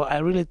 So I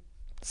really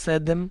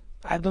said them,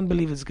 I don't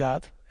believe it's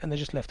God, and I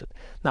just left it.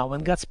 Now,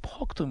 when God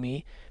spoke to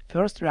me,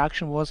 first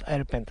reaction was I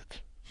repented.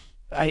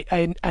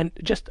 I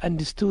just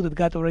understood that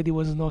God already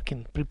was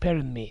knocking,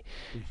 preparing me,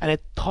 and I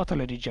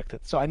totally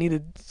rejected. So I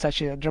needed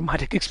such a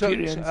dramatic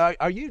experience. So,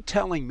 are you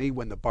telling me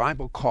when the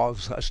Bible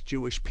calls us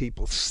Jewish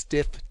people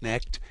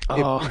stiff-necked,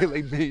 it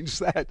really means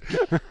that?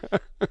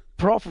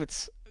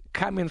 Prophets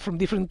coming from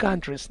different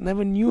countries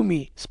never knew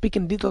me,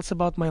 speaking details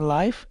about my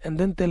life, and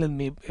then telling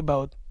me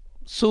about,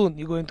 soon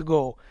you're going to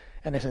go.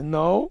 And I said,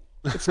 no,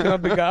 it's going to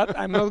be God.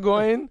 I'm not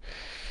going.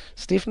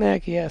 Stiff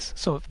neck, yes.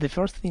 So the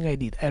first thing I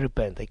did, I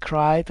repent. I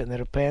cried and I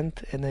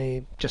repent, and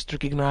I just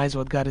recognize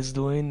what God is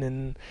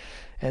doing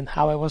and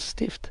how I was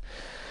stiffed.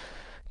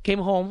 Came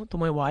home to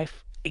my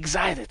wife,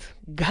 excited.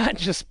 God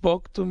just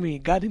spoke to me,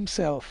 God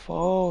himself.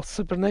 Oh,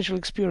 supernatural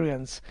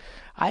experience.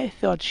 I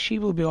thought she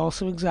will be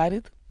also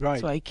excited. Right.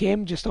 So I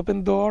came, just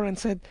opened the door and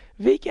said,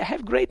 Vicky, I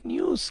have great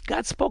news.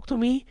 God spoke to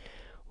me.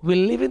 We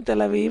live in Tel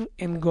Aviv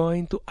and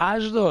going to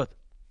Ashdod.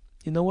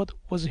 You know what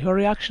was her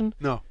reaction?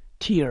 No.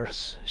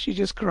 tears. She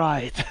just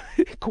cried,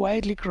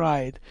 quietly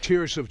cried.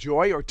 Tears of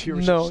joy or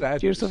tears No, of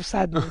sadness? tears of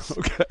sadness.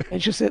 Okay.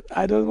 And she said,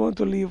 I don't want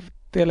to leave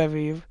Tel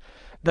Aviv.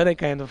 Then I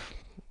kind of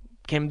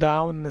came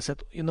down and I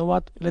said, you know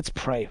what, let's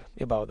pray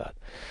about that.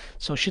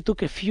 So she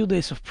took a few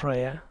days of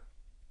prayer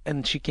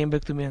and she came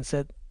back to me and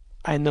said,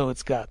 I know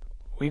it's God.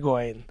 We go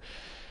in.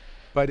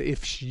 But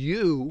if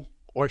you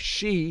or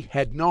she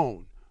had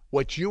known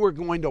what you were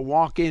going to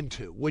walk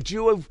into,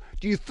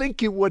 do you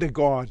think you would have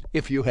gone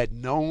if you had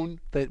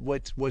known that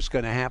what was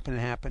going to happen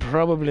happened?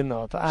 Probably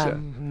not. So,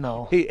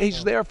 no.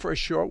 He's there for a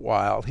short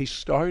while. He's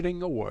starting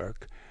the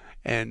work.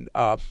 And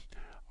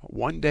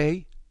one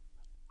day,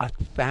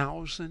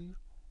 1,000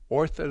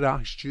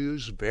 Orthodox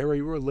Jews,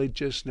 very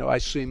religious. No, I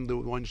seen the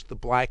ones, the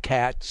black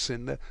hats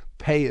and the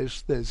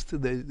payas.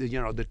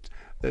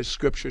 The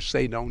scriptures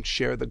say don't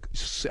shave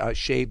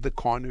the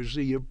corners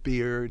of your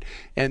beard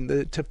and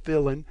the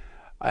tefillin.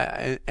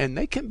 And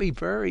they can be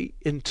very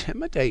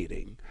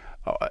intimidating.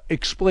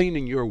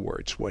 Explaining your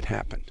words, what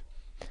happened?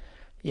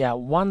 Yeah,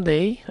 one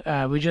day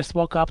we just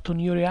woke up to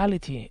new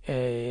reality.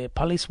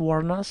 Police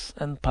warned us,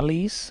 and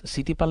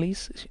city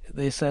police,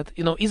 they said,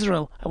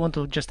 Israel, I want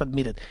to just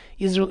admit it,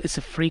 Israel is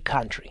a free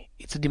country.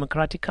 It's a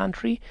democratic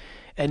country,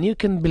 and you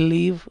can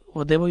believe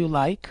whatever you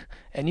like,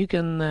 and you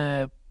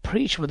can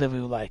preach whatever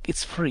you like.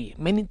 It's free.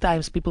 Many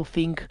times people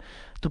think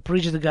to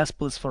preach the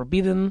gospel is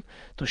forbidden,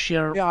 to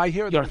share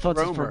your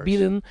thoughts is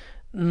forbidden.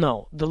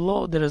 No,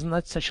 there is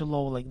not such a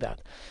law like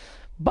that.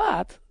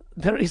 But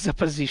there is a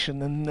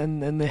position,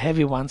 and a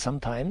heavy one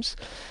sometimes.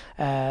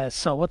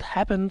 So what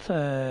happened,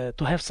 to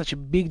have such a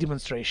big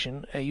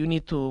demonstration, you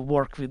need to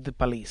work with the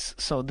police.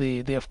 So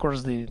they of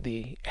course,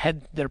 they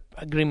had their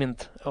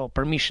agreement or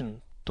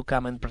permission to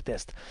come and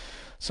protest.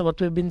 So what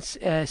we've been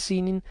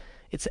seeing,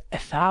 it's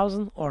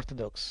 1,000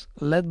 Orthodox,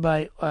 led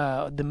by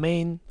the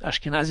main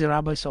Ashkenazi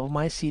rabbis of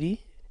my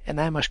city, and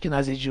I'm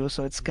Ashkenazi Jew,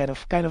 so it's kind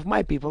of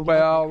my people.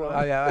 Well,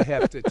 I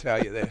have to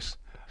tell you this.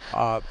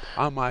 I'm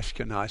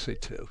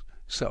Ashkenazi too.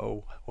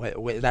 So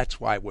that's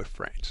why we're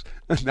friends.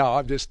 No,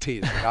 I'm just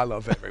teasing. I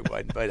love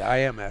everyone, but I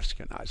am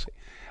Ashkenazi.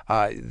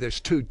 There's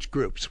two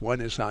groups.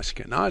 One is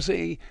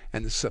Ashkenazi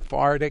and the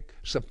Sephardic.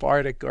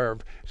 Sephardic are,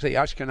 say,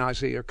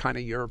 Ashkenazi are kind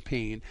of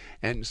European,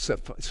 and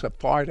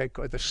Sephardic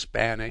are the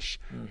Spanish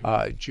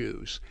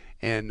Jews.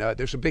 And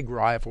there's a big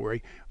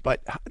rivalry.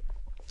 But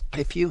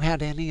if you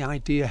had any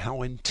idea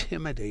how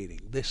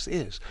intimidating this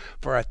is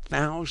for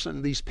 1,000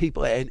 of these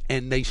people,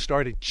 and they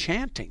started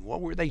chanting.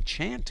 What were they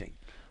chanting?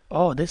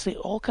 Oh, they say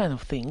all kind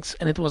of things,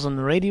 and it was on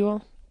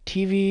radio,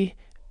 TV,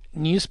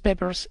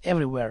 newspapers,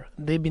 everywhere.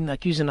 They've been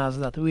accusing us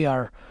that we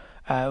are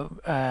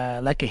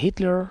like a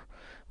Hitler.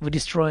 We're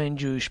destroying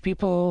Jewish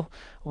people.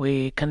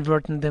 We're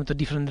converting them to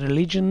different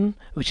religion,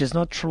 which is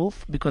not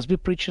truth, because we're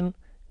preaching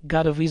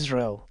God of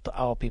Israel to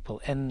our people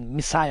and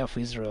Messiah of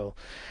Israel.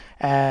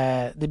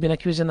 They've been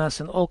accusing us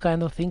and all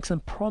kind of things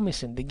and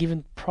promising. They're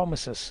giving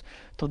promises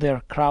to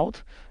their crowd,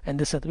 and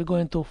they said we're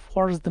going to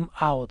force them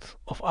out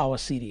of our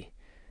city.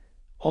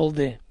 All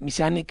the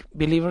Messianic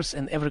believers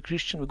and every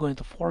Christian, we're going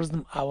to force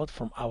them out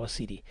from our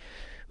city,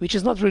 which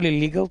is not really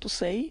legal to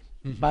say,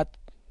 but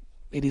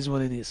it is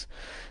what it is.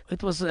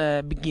 It was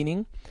a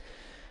beginning,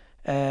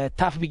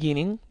 tough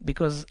beginning,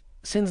 because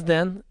since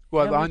then...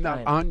 Well,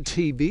 on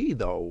TV,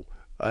 though,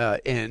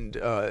 and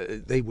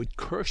they would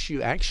curse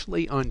you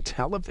actually on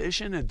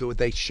television, and would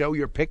they show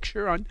your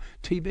picture on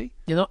TV?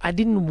 I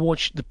didn't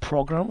watch the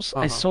programs.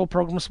 I saw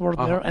programs were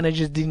there, and I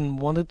just didn't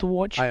want it to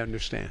watch. I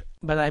understand.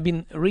 But I've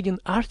been reading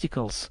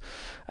articles,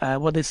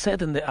 what they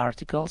said in the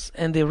articles,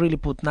 and they really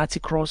put Nazi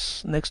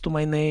cross next to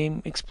my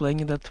name,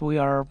 explaining that we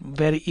are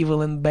very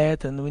evil and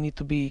bad, and we need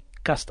to be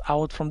cast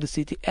out from the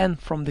city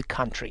and from the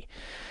country.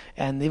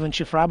 And even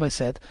Chief Rabbi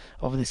said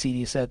of the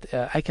city, said,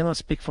 I cannot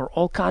speak for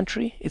all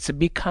country. It's a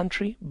big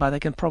country, but I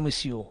can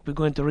promise you, we're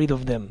going to rid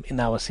of them in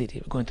our city.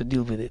 We're going to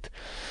deal with it.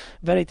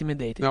 Very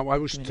intimidating. Now, I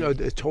was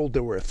told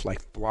there were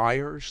like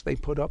flyers they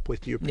put up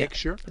with your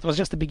picture. It was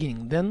just the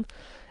beginning. Then,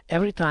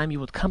 every time you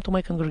would come to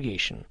my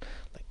congregation,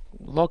 like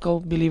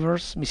local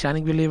believers,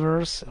 Messianic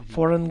believers,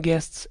 foreign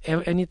guests,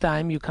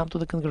 anytime you come to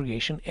the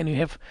congregation and you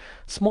have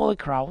smaller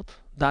crowd,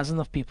 dozen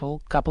of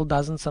people, couple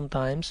dozen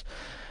sometimes,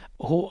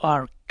 who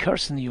are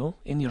cursing you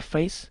in your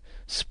face,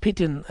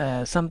 spitting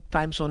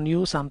sometimes on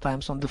you,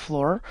 sometimes on the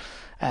floor,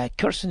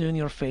 cursing you in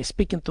your face,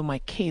 speaking to my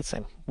kids.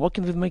 I'm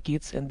walking with my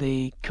kids and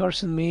they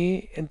cursing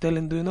me and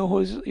telling, do you know who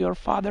is your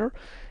father?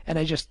 And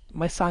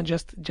my son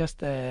just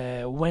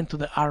went to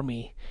the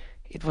army.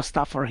 It was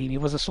tough for him. He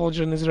was a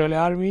soldier in the Israeli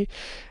army,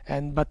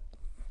 but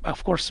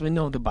of course we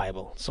know the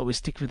Bible, so we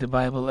stick with the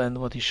Bible and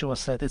what Yeshua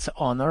said. It's an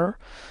honor,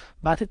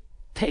 but it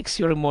takes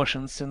your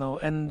emotions,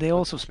 and they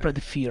also spread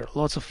the fear,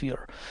 lots of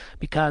fear,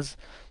 because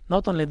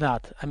not only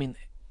that,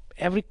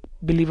 every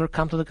believer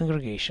come to the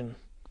congregation,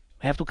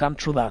 have to come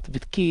through that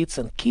with kids,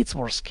 and kids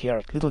were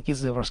scared. Little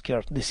kids, they were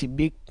scared. They see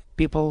big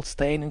people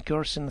staying and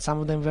cursing, some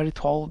of them very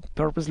tall,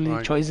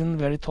 purposely chosen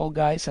very tall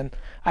guys, and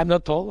I'm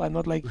not tall, I'm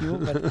not like you,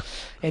 but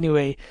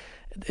anyway,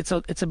 it's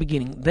a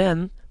beginning.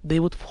 Then they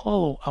would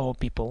follow our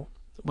people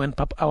when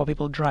our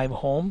people drive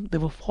home, they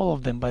will follow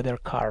them by their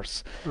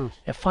cars,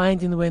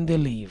 finding when they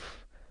leave.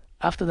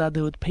 After that,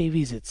 they would pay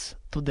visits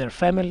to their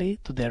family,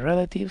 to their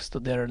relatives,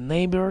 to their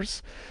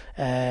neighbors,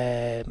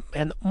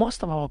 and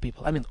most of our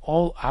people, I mean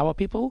all our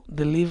people,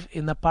 they live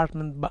in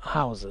apartment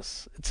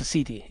houses. It's a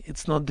city.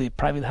 It's not the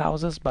private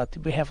houses, but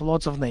we have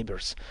lots of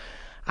neighbors.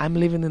 I'm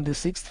living in the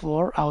 6th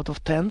floor out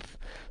of 10th,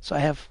 so I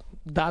have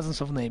dozens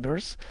of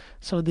neighbors.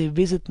 So they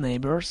visit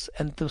neighbors,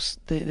 and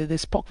they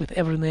spoke with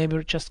every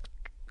neighbor, just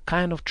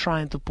kind of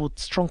trying to put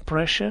strong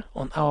pressure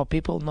on our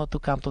people not to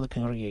come to the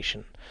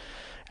congregation.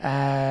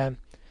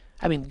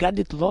 I mean, God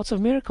did lots of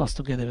miracles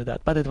together with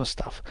that, but it was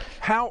tough.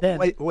 How? Then,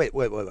 wait.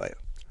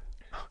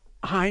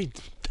 I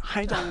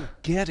don't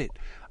get it.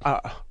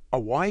 A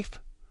wife,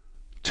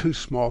 2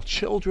 small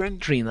children.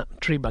 Three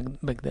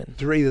back then.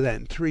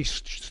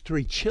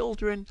 Three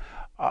children.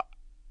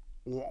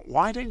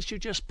 Why didn't you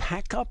just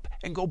pack up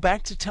and go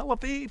back to Tel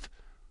Aviv?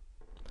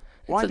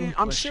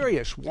 I'm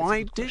serious.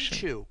 Why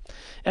didn't you?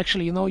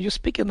 Actually, you're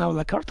speaking now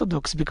like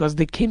Orthodox, because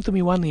they came to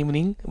me one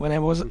evening when I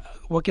was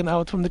walking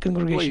out from the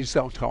congregation. Please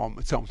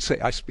don't say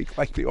I speak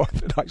like the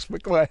Orthodox,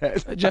 but go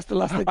ahead. Just the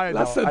last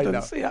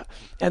sentence, yeah.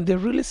 And they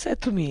really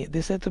said to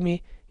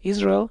me,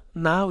 Israel,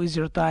 now is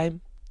your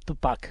time to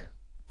pack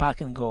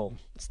and go.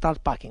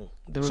 Start packing.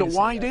 So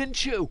why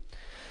didn't you?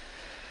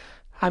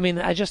 I mean,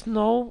 I just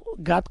know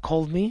God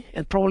called me,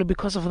 and probably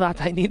because of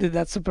that, I needed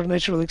that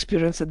supernatural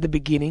experience at the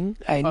beginning.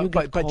 I knew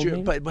God called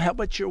me. But how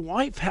about your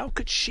wife? How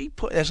could she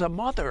as a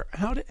mother?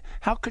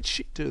 How could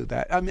she do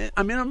that? I mean,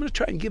 I'm going to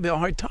try and give you a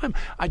hard time.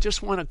 I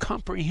just want to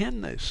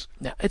comprehend this.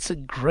 Yeah, it's a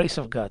grace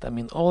of God. I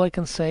mean, all I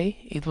can say,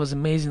 it was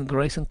amazing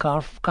grace and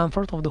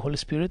comfort of the Holy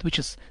Spirit, which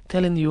is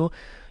telling you,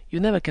 you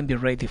never can be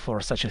ready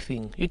for such a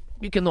thing.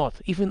 You cannot.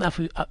 Even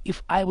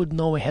if I would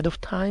know ahead of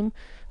time,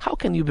 how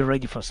can you be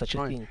ready for such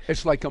a thing?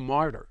 It's like a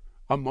martyr.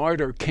 A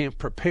martyr can't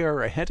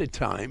prepare ahead of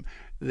time.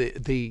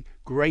 The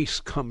grace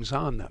comes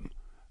on them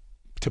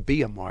to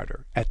be a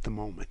martyr at the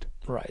moment.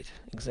 Right,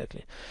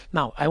 exactly.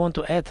 Now, I want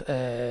to add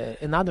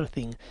another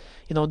thing.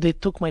 They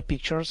took my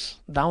pictures,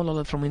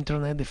 downloaded from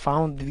internet.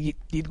 They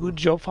did good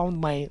job, found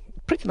my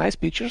pretty nice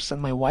pictures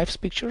and my wife's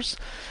pictures,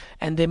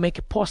 and they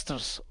make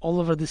posters all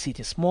over the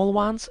city, small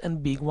ones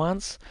and big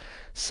ones,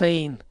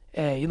 saying,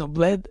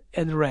 black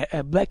and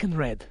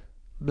red,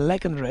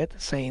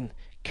 saying,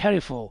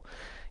 careful,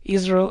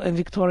 Israel and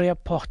Victoria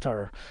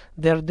Pochter,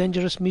 they're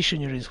dangerous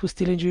missionaries who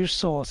steal Jewish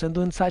souls and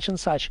doing such and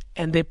such,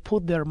 and they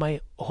put there my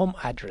home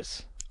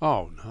address.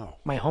 Oh no!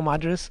 My home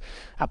address,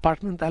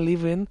 apartment I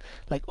live in,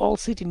 like all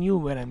city knew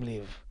where I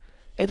live.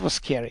 It was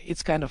scary.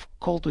 It's kind of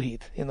cold to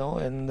hit,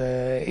 and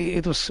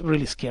it was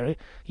really scary.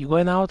 You're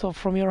going out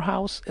from your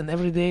house, and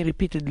every day,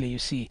 repeatedly, you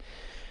see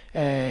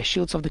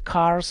shields of the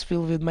cars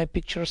filled with my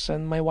pictures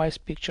and my wife's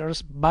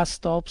pictures, bus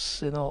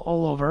stops,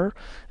 all over,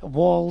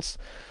 walls.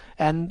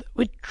 And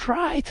we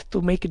tried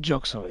to make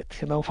jokes of it,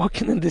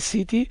 walking in the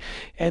city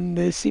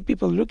and see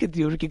people look at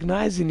you,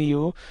 recognizing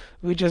you.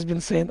 We've just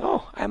been saying,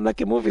 oh, I'm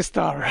like a movie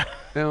star.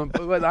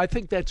 But I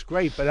think that's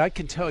great, but I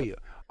can tell you,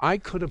 I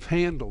could have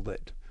handled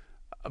it.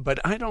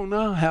 But I don't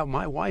know how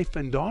my wife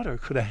and daughter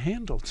could have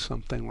handled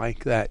something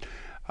like that.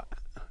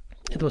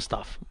 It was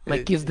tough.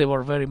 My kids, they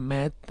were very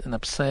mad and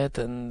upset,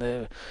 and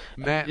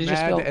mad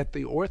at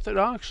the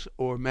Orthodox,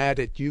 or mad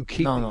at you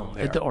keeping them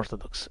there? At the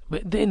Orthodox.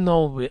 But they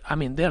know.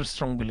 They're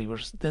strong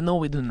believers. They know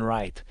we're doing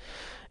right,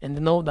 and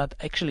they know that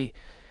actually,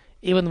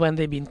 even when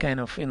they've been kind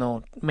of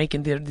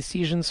making their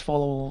decisions,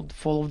 follow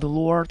the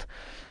Lord,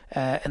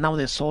 and now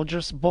they're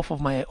soldiers. Both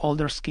of my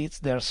older kids,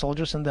 they're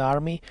soldiers in the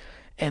army,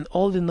 and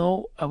all they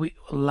know, we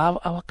love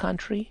our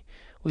country.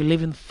 We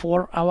live in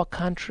for our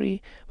country.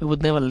 We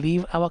would never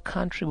leave our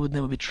country. We would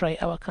never betray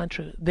our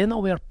country. They know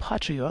we are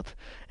patriot,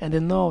 and they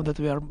know that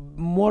we are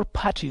more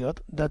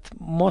patriot than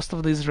most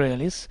of the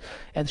Israelis,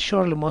 and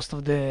surely most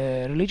of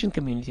the religion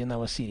community in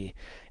our city.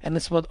 And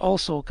it's what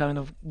also kind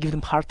of give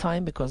them hard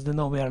time, because they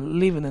know we are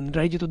living and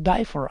ready to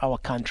die for our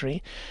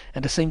country.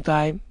 At the same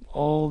time,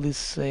 all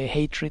this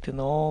hatred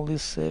and all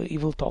these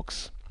evil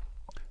talks.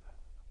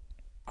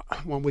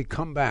 When we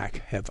come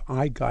back, have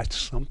I got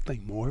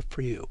something more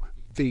for you?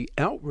 The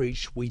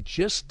outreach we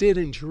just did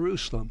in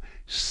Jerusalem,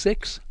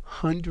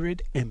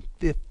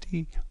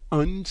 650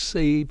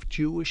 unsaved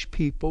Jewish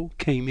people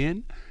came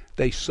in.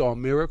 They saw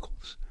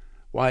miracles.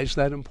 Why is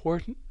that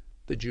important?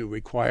 The Jew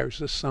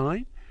requires a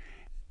sign.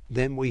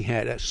 Then we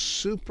had a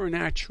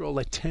supernatural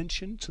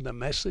attention to the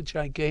message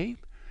I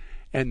gave.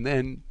 And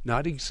then,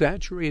 not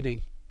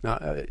exaggerating,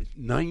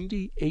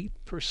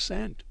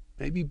 98%,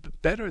 maybe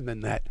better than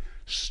that,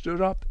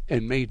 stood up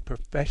and made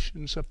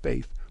professions of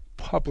faith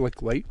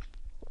publicly,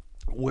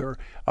 where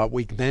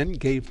we then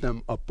gave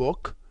them a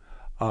book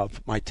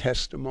of my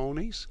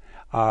testimonies,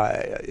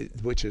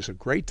 which is a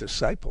great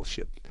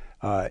discipleship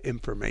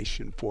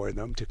information for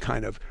them to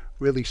kind of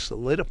really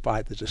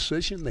solidify the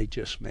decision they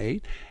just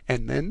made.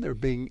 And then they're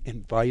being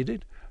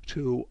invited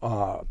to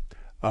a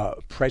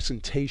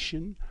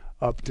presentation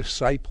of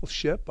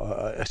discipleship,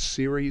 a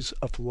series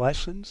of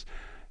lessons.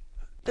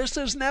 This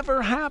has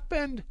never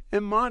happened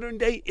in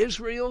modern-day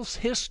Israel's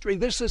history.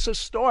 This is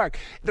historic.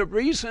 The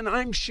reason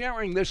I'm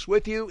sharing this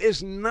with you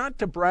is not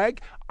to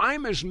brag.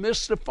 I'm as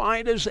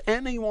mystified as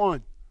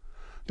anyone.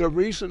 The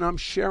reason I'm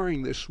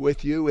sharing this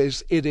with you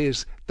is it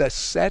is the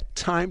set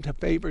time to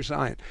favor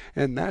Zion.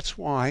 And that's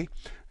why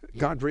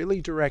God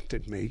really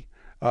directed me.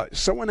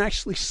 Someone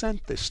actually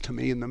sent this to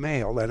me in the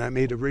mail, and I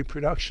made a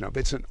reproduction of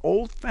it. It's an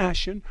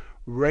old-fashioned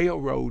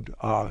railroad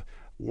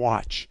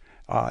watch.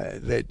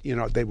 That,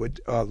 they would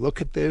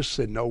look at this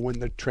and know when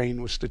the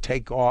train was to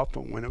take off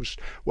and when it was.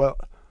 Well,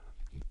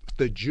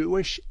 the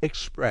Jewish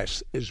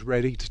Express is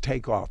ready to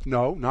take off.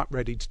 No, not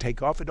ready to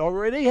take off. It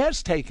already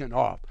has taken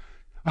off.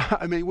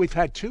 I mean, we've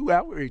had 2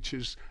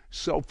 outreaches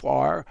so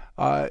far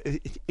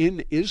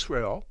in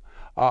Israel.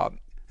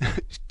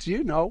 Do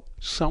you know,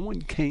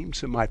 someone came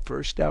to my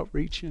first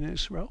outreach in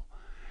Israel,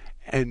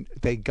 and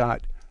they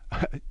got.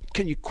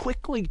 Can you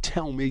quickly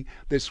tell me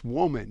this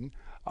woman?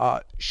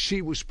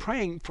 She was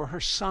praying for her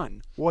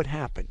son. What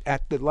happened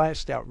at the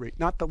last outreach?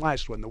 Not the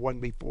last one, the one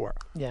before.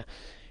 Yeah.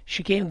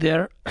 She came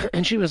there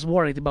and she was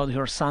worried about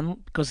her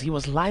son because he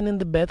was lying in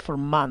the bed for a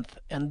month.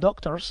 And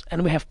doctors,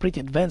 and we have pretty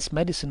advanced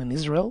medicine in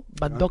Israel,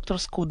 but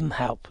doctors couldn't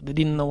help. They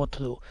didn't know what to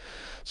do.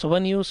 So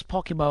when you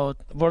spoke about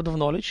word of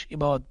knowledge,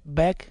 about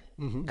back,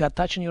 God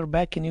touching your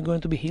back and you're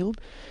going to be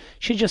healed,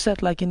 she just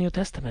said like in New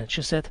Testament,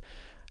 she said,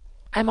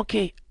 I'm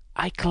okay.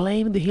 I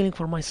claim the healing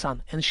for my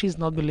son. And she's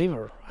not a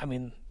believer. I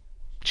mean,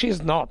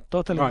 she's not,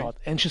 totally not.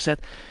 And she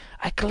said,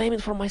 I claim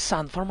it for my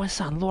son,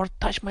 Lord,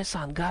 touch my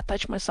son, God,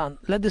 touch my son.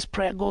 Let this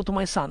prayer go to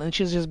my son. And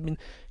she has been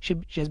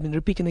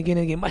repeating again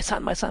and again, my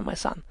son, my son, my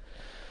son.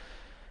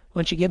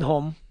 When she get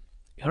home,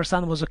 her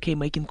son was okay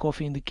making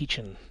coffee in the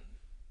kitchen.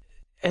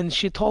 And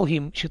she told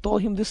him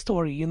this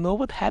story. You know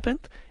what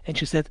happened? And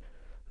she said,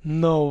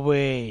 no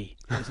way.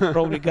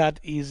 Probably God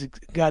is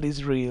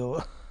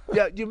real.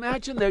 Yeah, you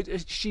imagine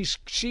that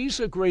she's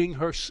agreeing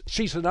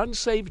she's an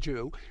unsaved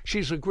Jew.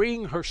 She's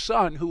agreeing her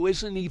son, who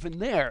isn't even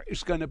there,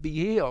 is going to be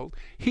healed.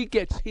 He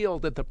gets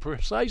healed at the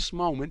precise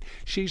moment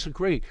she's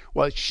agreeing.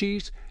 Well,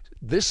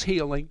 this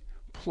healing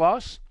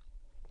plus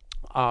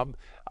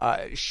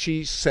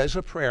she says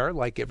a prayer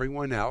like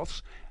everyone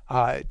else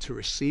to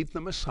receive the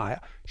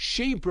Messiah.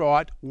 She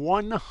brought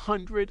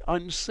 100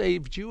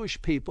 unsaved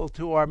Jewish people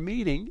to our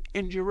meeting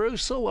in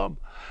Jerusalem.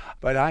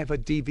 But I have a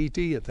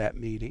DVD of that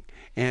meeting,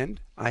 and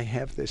I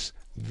have this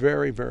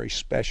very, very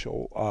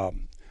special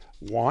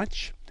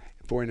watch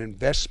for an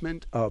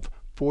investment of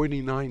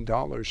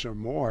 $49 or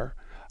more.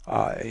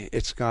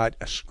 It's got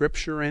a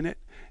scripture in it.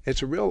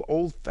 It's a real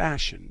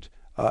old-fashioned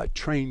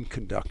train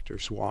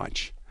conductor's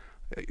watch.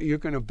 You're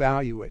going to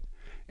value it.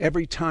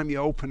 Every time you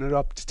open it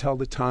up to tell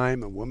the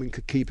time, a woman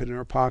could keep it in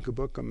her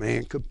pocketbook, a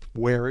man could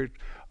wear it.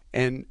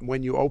 And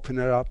when you open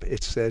it up,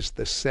 it says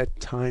the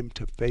set time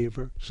to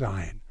favor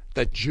Zion,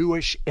 the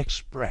Jewish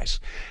Express.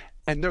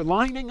 And they're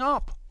lining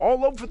up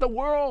all over the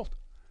world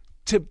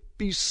to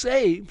be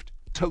saved,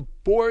 to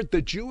board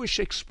the Jewish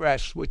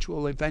Express, which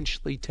will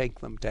eventually take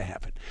them to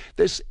heaven.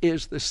 This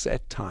is the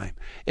set time.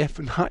 If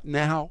not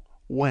now,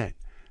 when?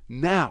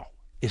 Now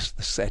is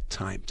the set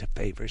time to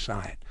favor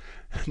Zion,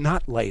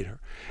 not later.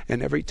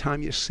 And every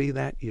time you see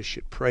that, you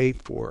should pray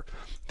for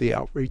the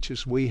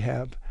outreaches we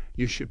have.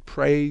 You should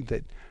pray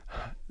that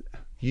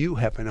you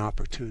have an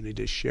opportunity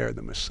to share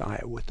the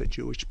Messiah with a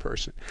Jewish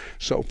person.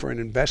 So for an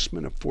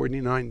investment of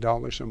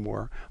 $49 or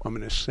more, I'm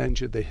going to send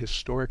you the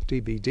historic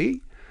DVD,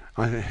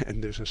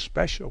 and there's a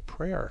special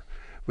prayer,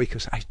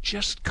 because I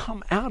just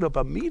come out of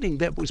a meeting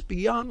that was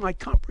beyond my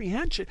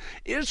comprehension.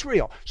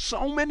 Israel,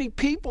 so many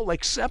people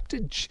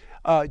accepted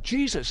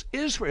Jesus.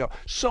 Israel,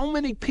 so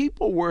many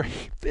people were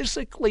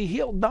physically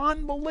healed.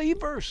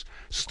 Non-believers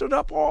stood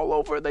up all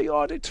over the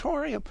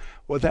auditorium.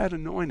 Well, that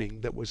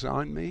anointing that was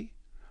on me,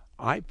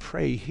 I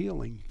pray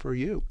healing for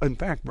you. In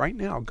fact, right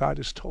now, God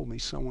has told me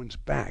someone's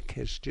back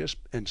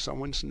and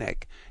someone's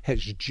neck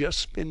has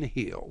just been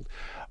healed.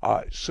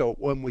 So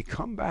when we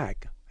come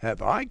back,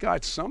 have I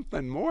got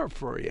something more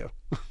for you?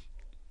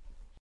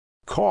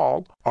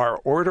 Call our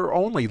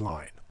order-only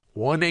line,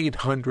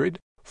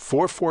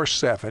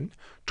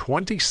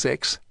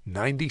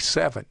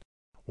 1-800-447-2697,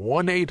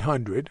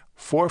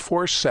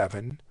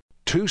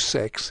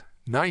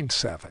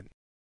 1-800-447-2697.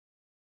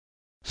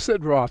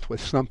 Sid Roth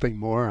with something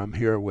more. I'm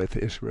here with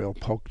Israel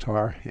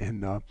Pokhtar.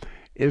 And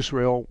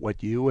Israel,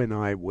 what you and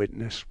I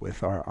witnessed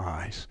with our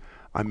eyes.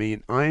 I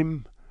mean,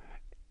 I'm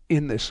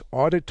in this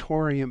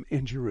auditorium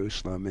in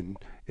Jerusalem, and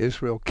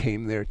Israel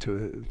came there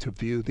to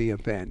view the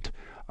event.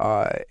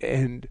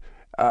 And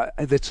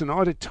it's an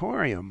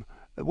auditorium.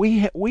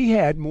 We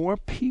had more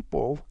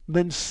people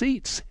than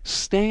seats,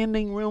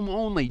 standing room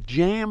only,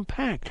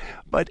 jam-packed.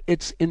 But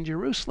it's in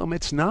Jerusalem.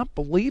 It's not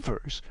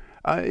believers.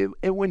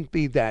 It wouldn't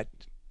be that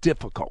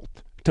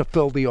difficult to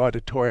fill the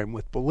auditorium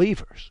with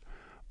believers.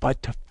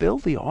 But to fill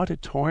the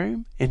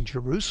auditorium in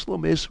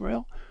Jerusalem,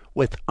 Israel,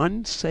 with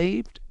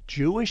unsaved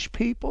Jewish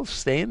people,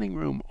 standing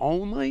room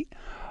only.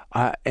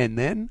 And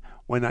then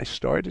when I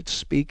started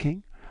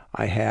speaking,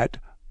 I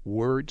had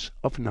words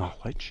of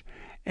knowledge.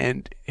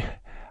 And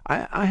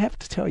I have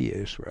to tell you,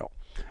 Israel,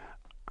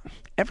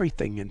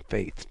 everything in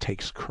faith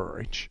takes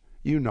courage.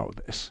 You know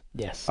this.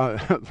 Yes.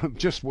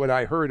 Just what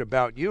I heard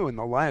about you in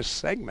the last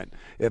segment.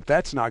 If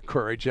that's not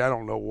courage, I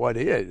don't know what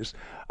is.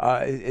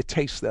 It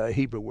takes the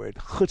Hebrew word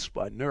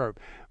chutzpah, nerve.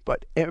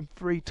 But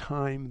every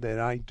time that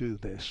I do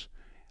this,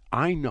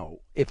 I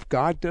know if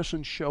God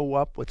doesn't show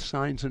up with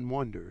signs and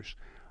wonders,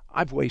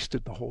 I've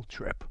wasted the whole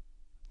trip.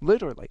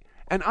 Literally.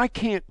 And I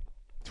can't,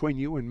 between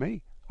you and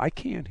me, I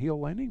can't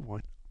heal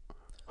anyone.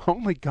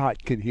 Only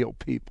God can heal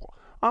people.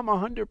 I'm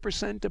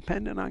 100%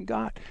 dependent on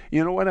God.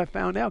 You know what I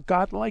found out?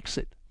 God likes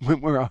it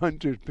when we're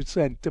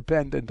 100%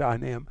 dependent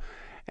on Him.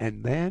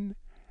 And then,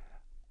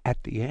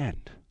 at the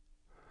end,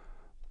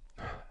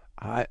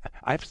 I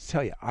have to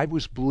tell you, I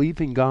was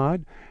believing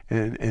God,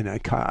 and I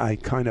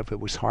kind of, it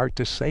was hard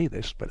to say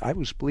this, but I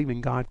was believing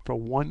God for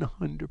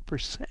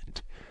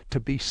 100% to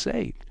be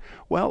saved.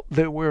 Well,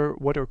 there were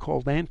what are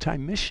called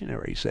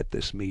anti-missionaries at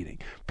this meeting.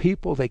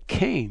 People that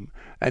came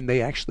and they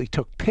actually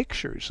took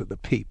pictures of the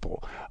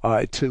people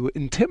to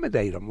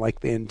intimidate them,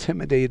 like they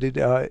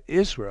intimidated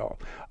Israel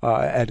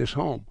at his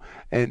home.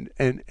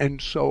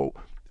 And so,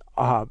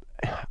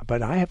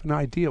 but I have an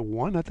idea.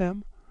 One of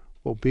them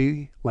will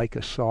be like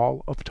a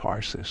Saul of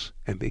Tarsus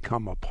and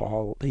become a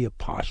Paul the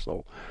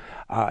Apostle.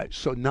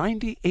 So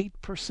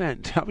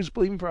 98%, I was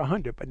believing for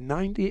 100,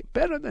 but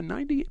better than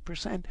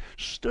 98%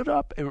 stood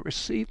up and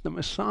received the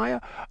Messiah.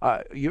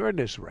 You're an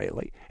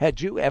Israeli. Had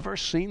you ever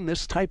seen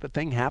this type of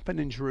thing happen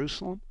in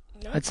Jerusalem?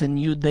 It's a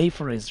new day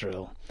for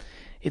Israel.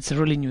 It's a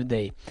really new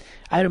day.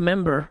 I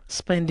remember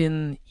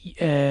spending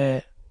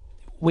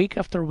week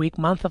after week,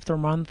 month after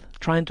month,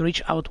 trying to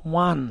reach out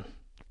one,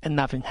 and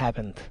nothing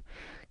happened.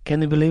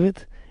 Can you believe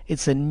it?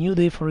 It's a new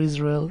day for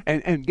Israel.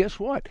 And guess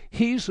what?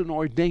 He's an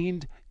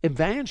ordained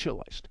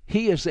evangelist.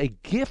 He is a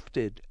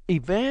gifted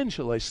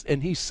evangelist,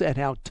 and he said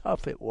how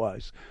tough it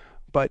was.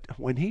 But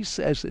when he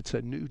says it's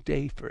a new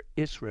day for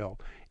Israel,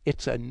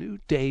 it's a new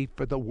day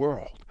for the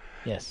world.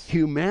 Yes.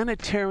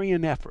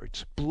 Humanitarian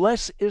efforts.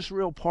 Bless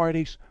Israel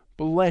parties.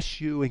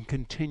 Bless you and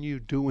continue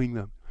doing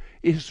them.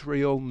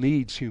 Israel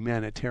needs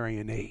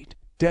humanitarian aid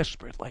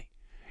desperately.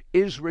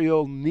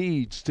 Israel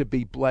needs to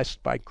be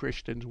blessed by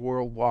Christians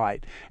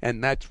worldwide,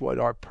 and that's what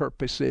our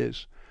purpose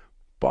is.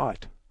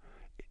 But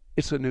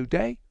it's a new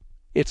day.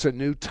 It's a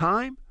new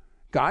time.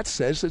 God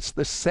says it's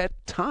the set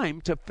time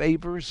to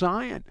favor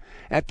Zion.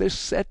 At this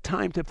set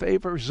time to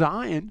favor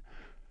Zion,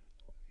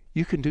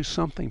 you can do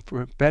something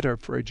better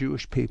for a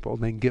Jewish people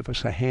than give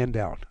us a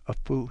handout of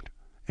food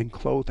and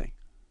clothing.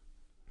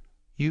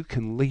 You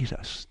can lead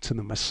us to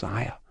the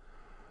Messiah.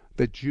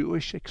 The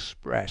Jewish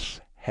Express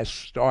has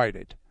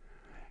started.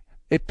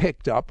 It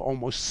picked up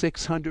almost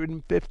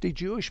 650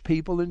 Jewish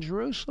people in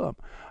Jerusalem.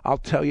 I'll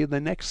tell you the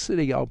next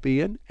city I'll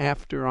be in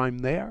after I'm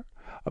there.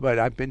 But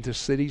I've been to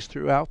cities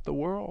throughout the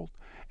world,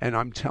 and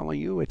I'm telling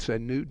you, it's a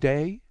new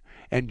day,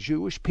 and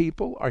Jewish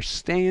people are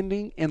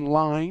standing in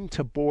line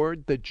to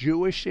board the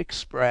Jewish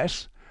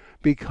Express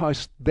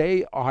because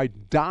they are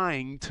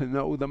dying to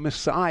know the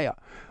Messiah.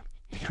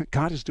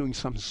 God is doing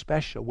something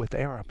special with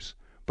Arabs,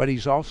 but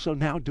He's also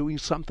now doing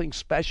something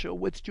special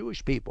with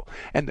Jewish people.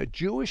 And the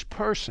Jewish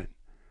person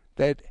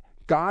that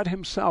God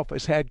Himself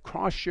has had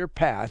cross your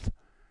path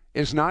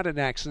is not an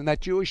accident.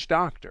 That Jewish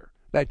doctor,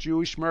 that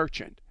Jewish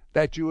merchant,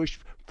 that Jewish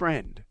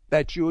friend,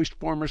 that Jewish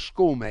former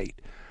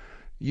schoolmate,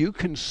 you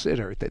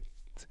consider that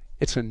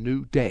it's a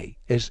new day,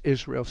 as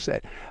Israel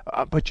said.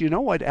 But you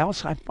know what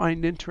else I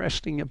find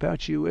interesting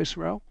about you,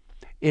 Israel?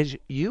 Is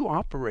you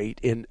operate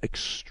in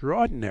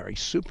extraordinary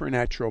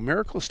supernatural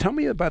miracles. Tell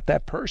me about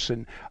that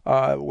person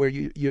where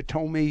you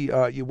told me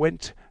you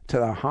went to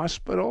the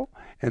hospital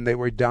and they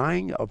were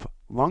dying of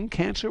lung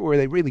cancer. Were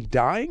they really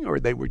dying, or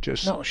they were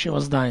just... No, she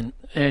was dying.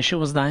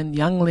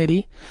 Young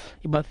lady,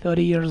 about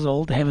 30 years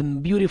old,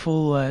 having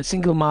beautiful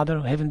single mother,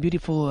 having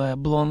beautiful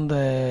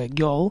blonde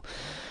girl.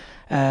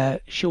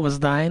 She was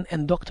dying,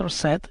 and doctor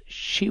said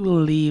she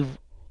will live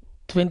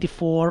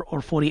 24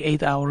 or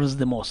 48 hours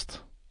the most.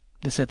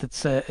 They said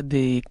it's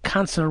the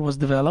cancer was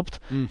developed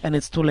and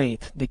it's too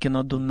late. They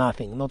cannot do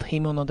nothing, not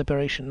chemo, not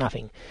operation,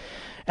 nothing.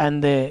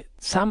 And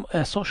some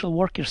social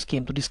workers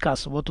came to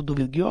discuss what to do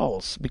with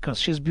girls because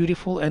she's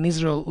beautiful, and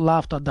Israel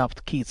loved to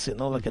adopt kids.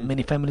 Like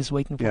many families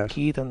waiting for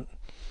kids, and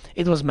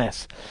it was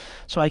mess.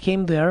 So I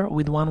came there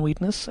with one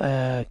witness,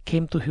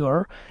 came to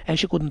her, and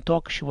she couldn't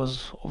talk. She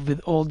was with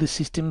all the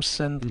systems,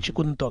 and she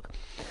couldn't talk.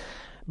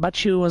 But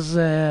she was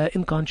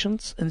in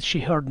conscience, and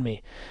she heard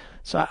me.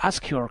 So I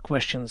asked her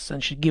questions,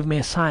 and she gave me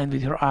a sign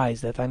with her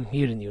eyes that I'm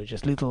hearing you,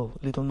 just little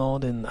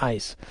nod and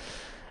eyes.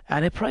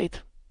 And I prayed,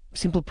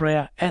 simple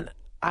prayer, and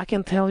I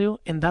can tell you,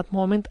 in that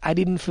moment, I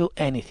didn't feel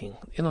anything.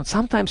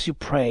 Sometimes you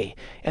pray,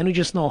 and you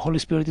just know Holy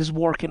Spirit is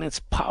working,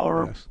 it's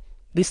power. Yes.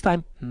 This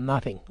time,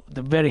 nothing.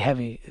 The very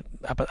heavy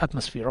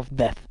atmosphere of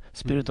death,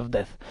 spirit of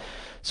death.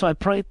 So I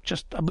prayed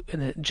just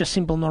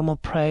simple, normal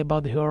prayer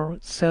about her.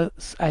 So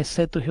I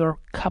said to her a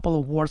couple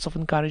of words of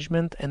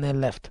encouragement, and I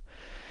left.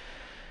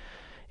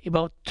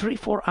 About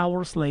 3-4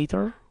 hours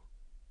later,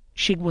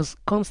 she was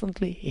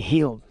constantly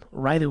healed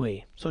right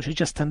away. So she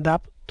just stand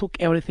up, took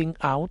everything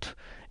out,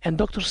 and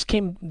doctors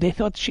came. They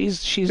thought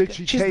she's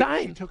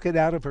dying. She took it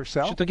out of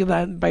herself? She took it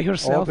out by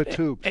herself. All the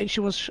tubes. And she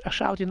was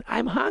shouting,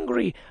 "I'm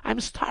hungry. I'm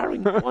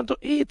starving. I want to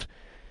eat."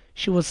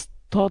 She was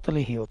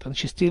totally healed, and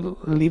she still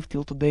lives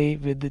till today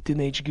with the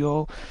teenage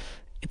girl.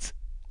 It's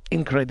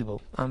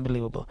incredible,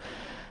 unbelievable.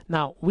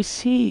 Now we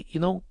see,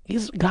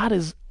 God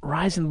is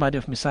rising body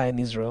of Messiah in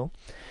Israel,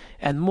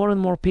 and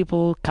more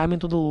people coming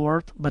to the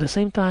Lord. But at the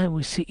same time,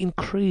 we see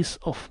increase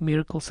of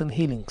miracles and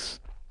healings.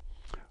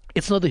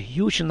 It's not a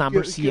huge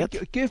numbers yet.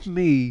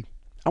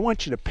 I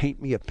want you to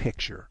paint me a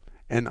picture,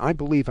 and I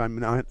believe I'm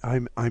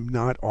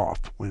not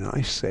off when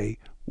I say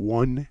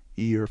 1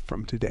 year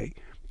from today.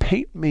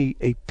 Paint me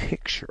a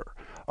picture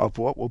of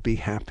what will be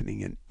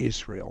happening in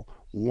Israel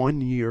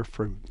 1 year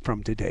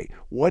from today.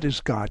 What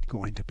is God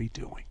going to be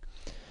doing?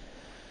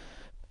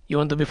 You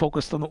want to be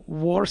focused on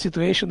war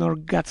situation or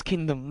God's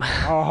kingdom?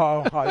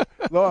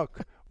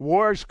 Look,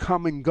 wars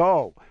come and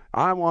go.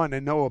 I want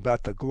to know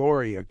about the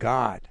glory of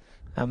God.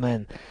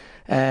 Amen.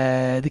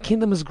 The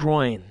kingdom is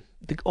growing.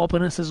 The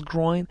openness is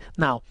growing.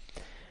 Now,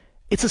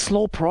 it's a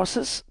slow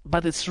process,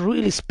 but it's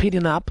really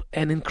speeding up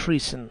and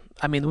increasing.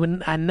 I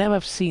mean, I never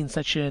have seen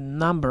such a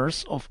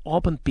numbers of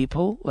open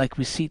people like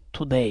we see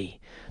today.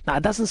 Now,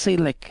 it doesn't say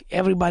like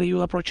everybody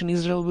you approach in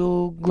Israel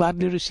will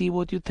gladly receive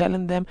what you're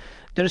telling them.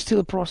 There is still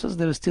a process.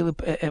 There is still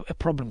a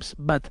problems.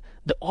 But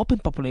the open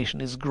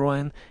population is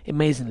growing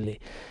amazingly.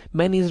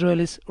 Many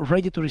Israelis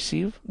ready to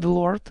receive the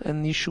Lord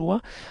and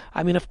Yeshua.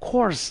 I mean, of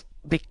course,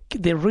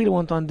 they really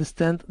want to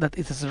understand that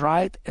it is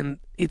right and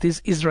it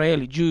is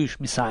Israeli, Jewish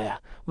Messiah.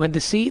 When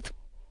they see it,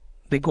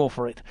 they go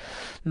for it.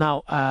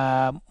 Now,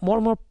 more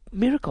and more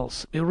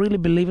miracles. We really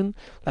believe in,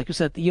 like you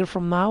said, a year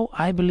from now,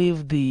 I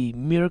believe the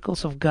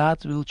miracles of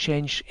God will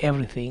change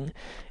everything.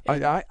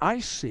 I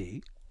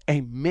see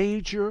a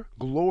major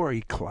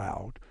glory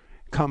cloud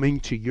coming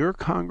to your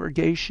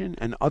congregation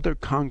and other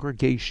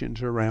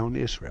congregations around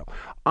Israel.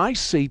 I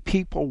see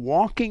people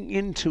walking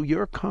into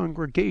your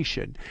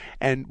congregation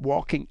and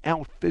walking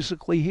out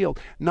physically healed,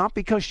 not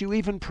because you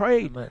even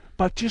prayed, Amen.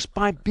 but just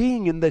by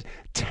being in the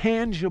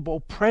tangible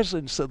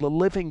presence of the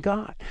living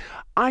God.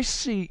 I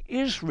see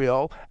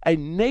Israel, a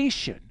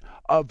nation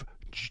of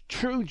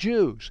true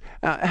Jews.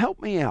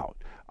 Help me out.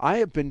 I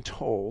have been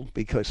told,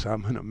 because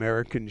I'm an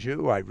American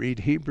Jew, I read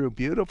Hebrew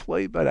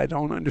beautifully, but I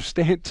don't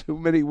understand too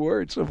many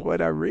words of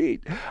what I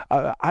read.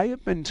 I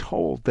have been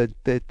told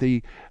that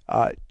the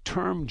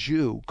term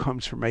Jew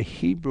comes from a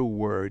Hebrew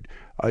word,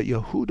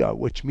 Yehuda,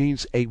 which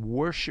means a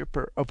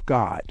worshiper of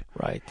God.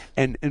 Right.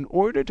 And in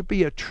order to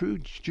be a true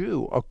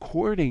Jew,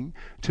 according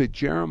to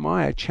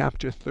Jeremiah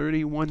chapter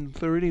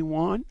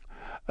 31,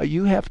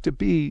 you have to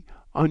be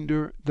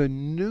under the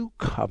new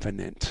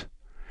covenant.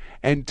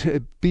 And to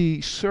be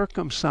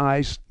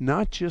circumcised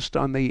not just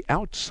on the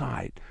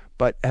outside,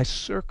 but as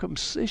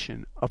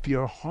circumcision of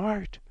your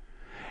heart.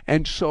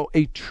 And so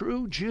a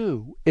true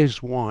Jew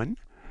is one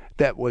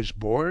that was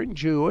born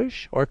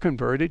Jewish or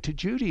converted to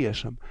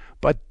Judaism,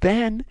 but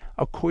then,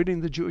 according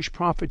to the Jewish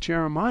prophet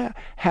Jeremiah,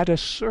 had a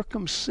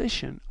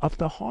circumcision of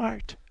the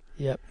heart.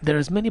 Yeah, there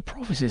is many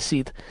prophecies,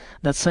 Sid,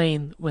 that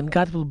saying when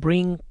God will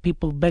bring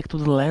people back to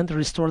the land,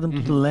 restore them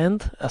to the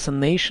land as a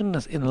nation,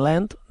 as in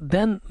land,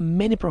 then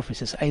many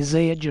prophecies,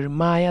 Isaiah,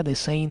 Jeremiah, they're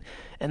saying,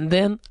 and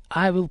then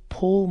I will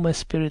pour my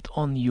spirit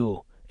on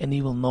you, and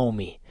you will know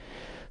me.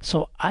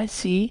 So I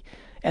see,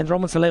 and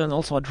Romans 11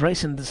 also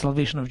addressing the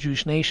salvation of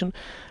Jewish nation,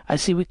 I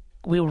see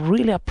we're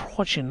really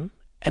approaching,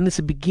 and it's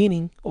a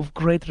beginning of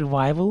great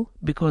revival,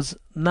 because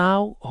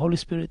now Holy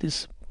Spirit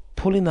is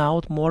pulling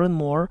out more and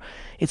more.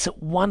 It's a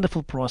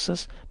wonderful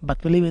process,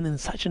 but we're living in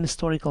such an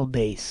historical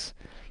days.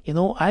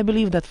 I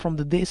believe that from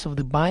the days of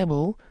the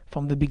Bible,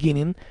 from the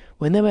beginning,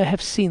 we never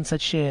have seen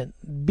such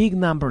big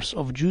numbers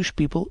of Jewish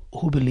people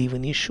who believe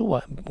in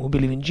Yeshua, who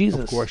believe in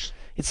Jesus. Of course.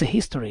 It's a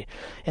history.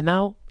 And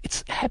now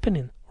it's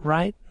happening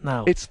right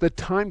now. It's the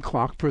time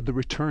clock for the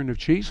return of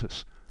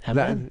Jesus.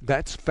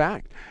 That's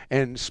fact.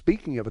 And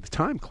speaking of the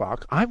time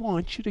clock, I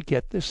want you to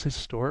get this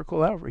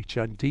historical outreach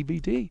on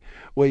DVD,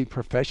 where you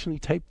professionally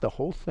tape the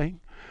whole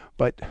thing,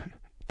 but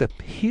the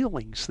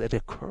healings that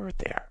occur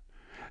there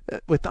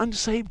with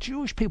unsaved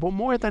Jewish people,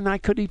 more than I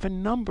could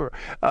even number.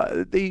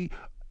 The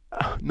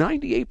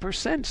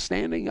 98%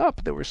 standing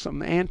up. There were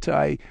some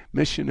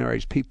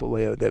anti-missionaries, people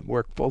there that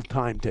work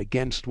full-time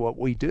against what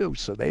we do,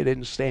 so they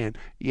didn't stand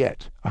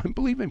yet. I'm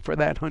believing for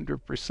that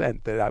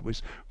 100% that I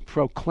was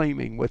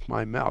proclaiming with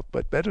my mouth,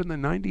 but better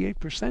than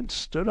 98%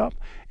 stood up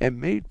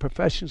and made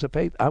professions of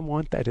faith. I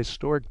want that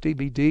historic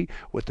DVD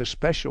with a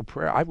special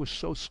prayer. I was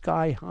so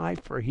sky high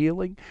for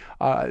healing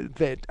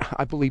that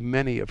I believe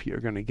many of you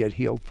are going to get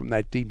healed from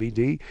that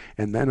DVD,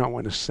 and then I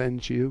want to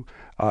send you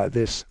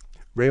this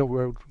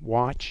railroad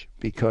watch,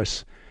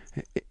 because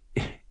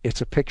it's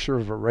a picture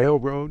of a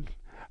railroad,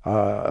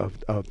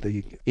 of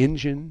the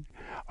engine,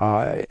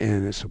 and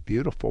it's a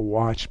beautiful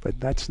watch,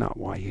 but that's not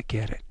why you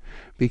get it.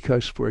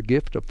 Because for a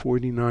gift of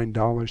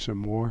 $49 or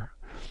more,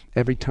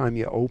 Every time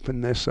you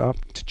open this up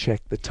to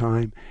check the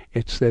time,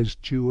 it says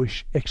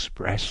Jewish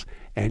Express.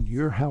 And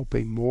you're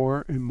helping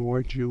more and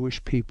more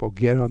Jewish people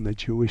get on the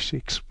Jewish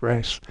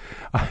Express.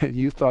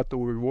 You thought the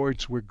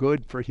rewards were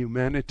good for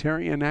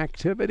humanitarian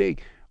activity.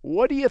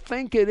 What do you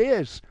think it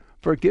is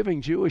for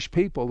giving Jewish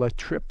people a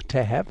trip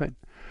to heaven?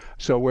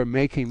 So we're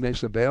making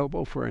this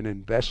available for an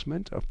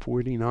investment of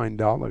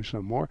 $49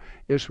 or more.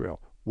 Israel,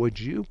 would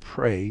you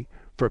pray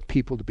for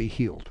people to be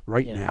healed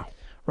right now?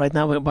 Right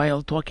now,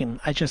 while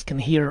talking, I just can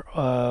hear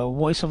a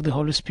voice of the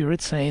Holy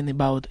Spirit saying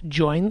about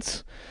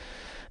joints.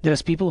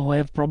 There's people who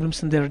have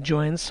problems in their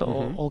joints,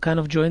 all kind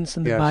of joints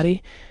in the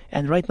body.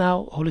 And right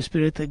now, Holy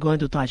Spirit is going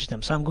to touch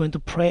them. So I'm going to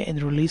pray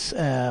and release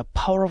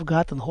power of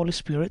God and Holy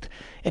Spirit.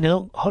 And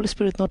Holy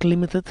Spirit not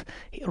limited.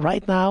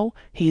 Right now,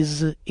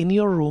 He's in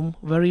your room,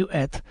 where you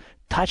at,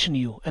 touching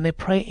you. And I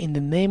pray in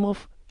the name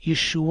of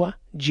Yeshua,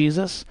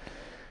 Jesus,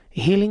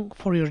 healing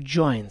for your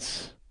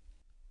joints.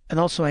 And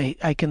also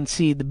I can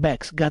see the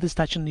backs. God is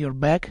touching your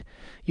back.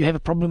 You have a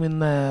problem in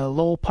the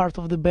lower part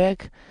of the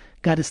back.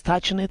 God is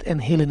touching it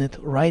and healing it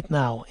right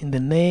now. In the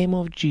name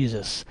of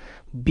Jesus,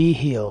 be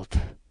healed.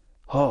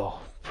 Oh,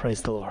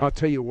 praise the Lord. I'll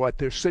tell you what,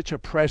 there's such a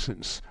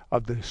presence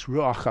of this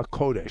Ruach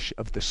HaKodesh,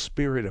 of the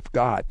Spirit of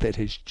God, that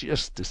has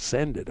just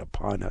descended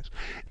upon us,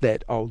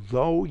 that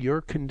although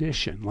your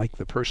condition, like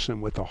the person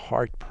with a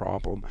heart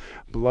problem,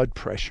 blood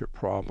pressure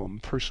problem,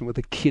 person with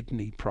a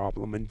kidney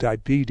problem, and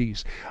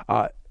diabetes,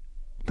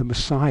 the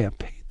Messiah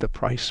paid the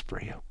price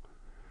for you.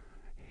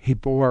 He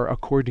bore,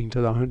 according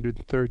to the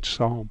 103rd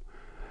Psalm,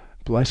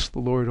 bless the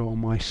Lord, O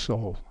my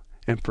soul,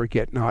 and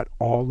forget not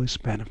all His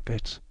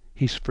benefits.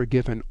 He's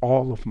forgiven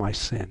all of my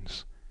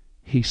sins.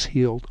 He's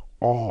healed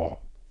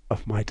all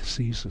of my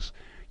diseases.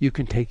 You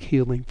can take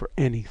healing for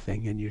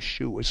anything in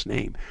Yeshua's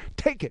name.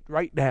 Take it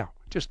right now.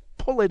 Just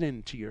pull it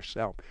into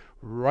yourself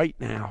right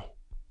now.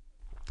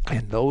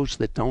 And those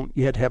that don't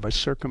yet have a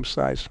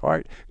circumcised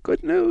heart,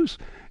 good news,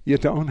 you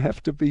don't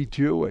have to be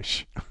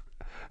Jewish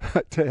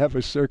to have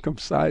a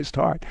circumcised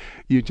heart.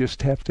 You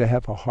just have to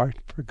have a heart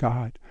for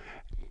God.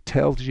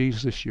 Tell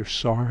Jesus you're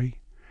sorry.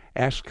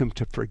 Ask Him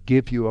to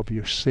forgive you of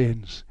your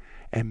sins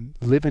and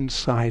live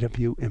inside of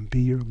you and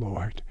be your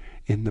Lord.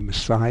 In the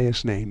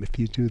Messiah's name, if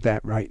you do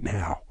that right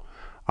now,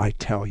 I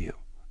tell you,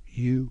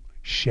 you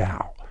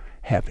shall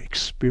have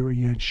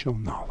experiential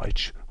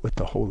knowledge with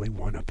the Holy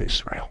One of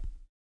Israel.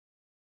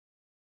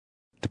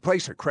 To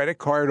place a credit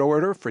card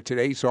order for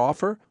today's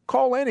offer,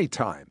 call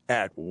anytime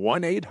at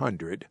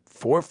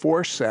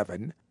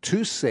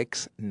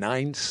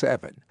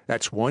 1-800-447-2697.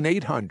 That's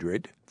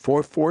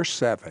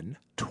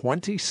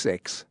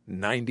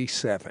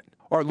 1-800-447-2697.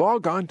 Or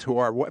log on to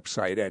our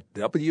website at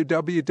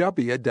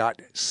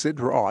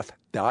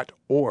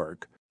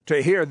www.sidroth.org.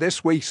 To hear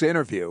this week's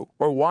interview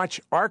or watch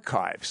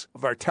archives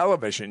of our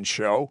television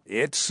show,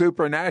 It's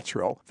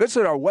Supernatural,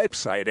 visit our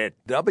website at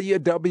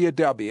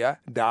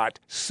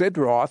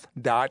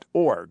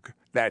www.sidroth.org.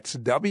 That's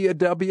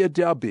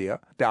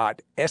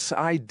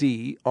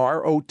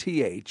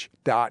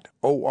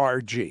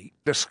www.sidroth.org.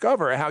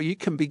 Discover how you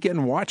can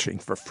begin watching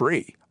for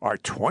free our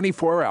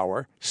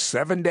 24-hour,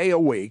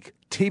 7-day-a-week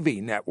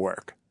TV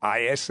network,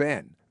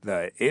 ISN,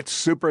 the It's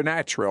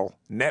Supernatural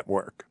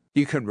Network.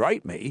 You can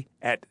write me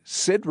at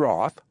Sid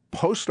Roth,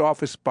 Post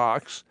Office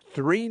Box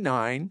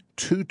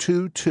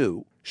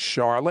 39222,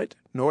 Charlotte,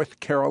 North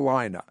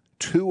Carolina,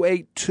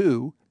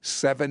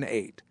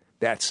 28278.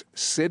 That's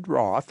Sid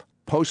Roth,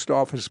 Post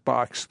Office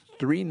Box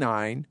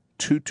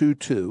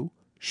 39222,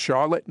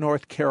 Charlotte,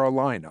 North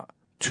Carolina,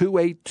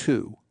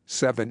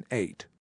 28278.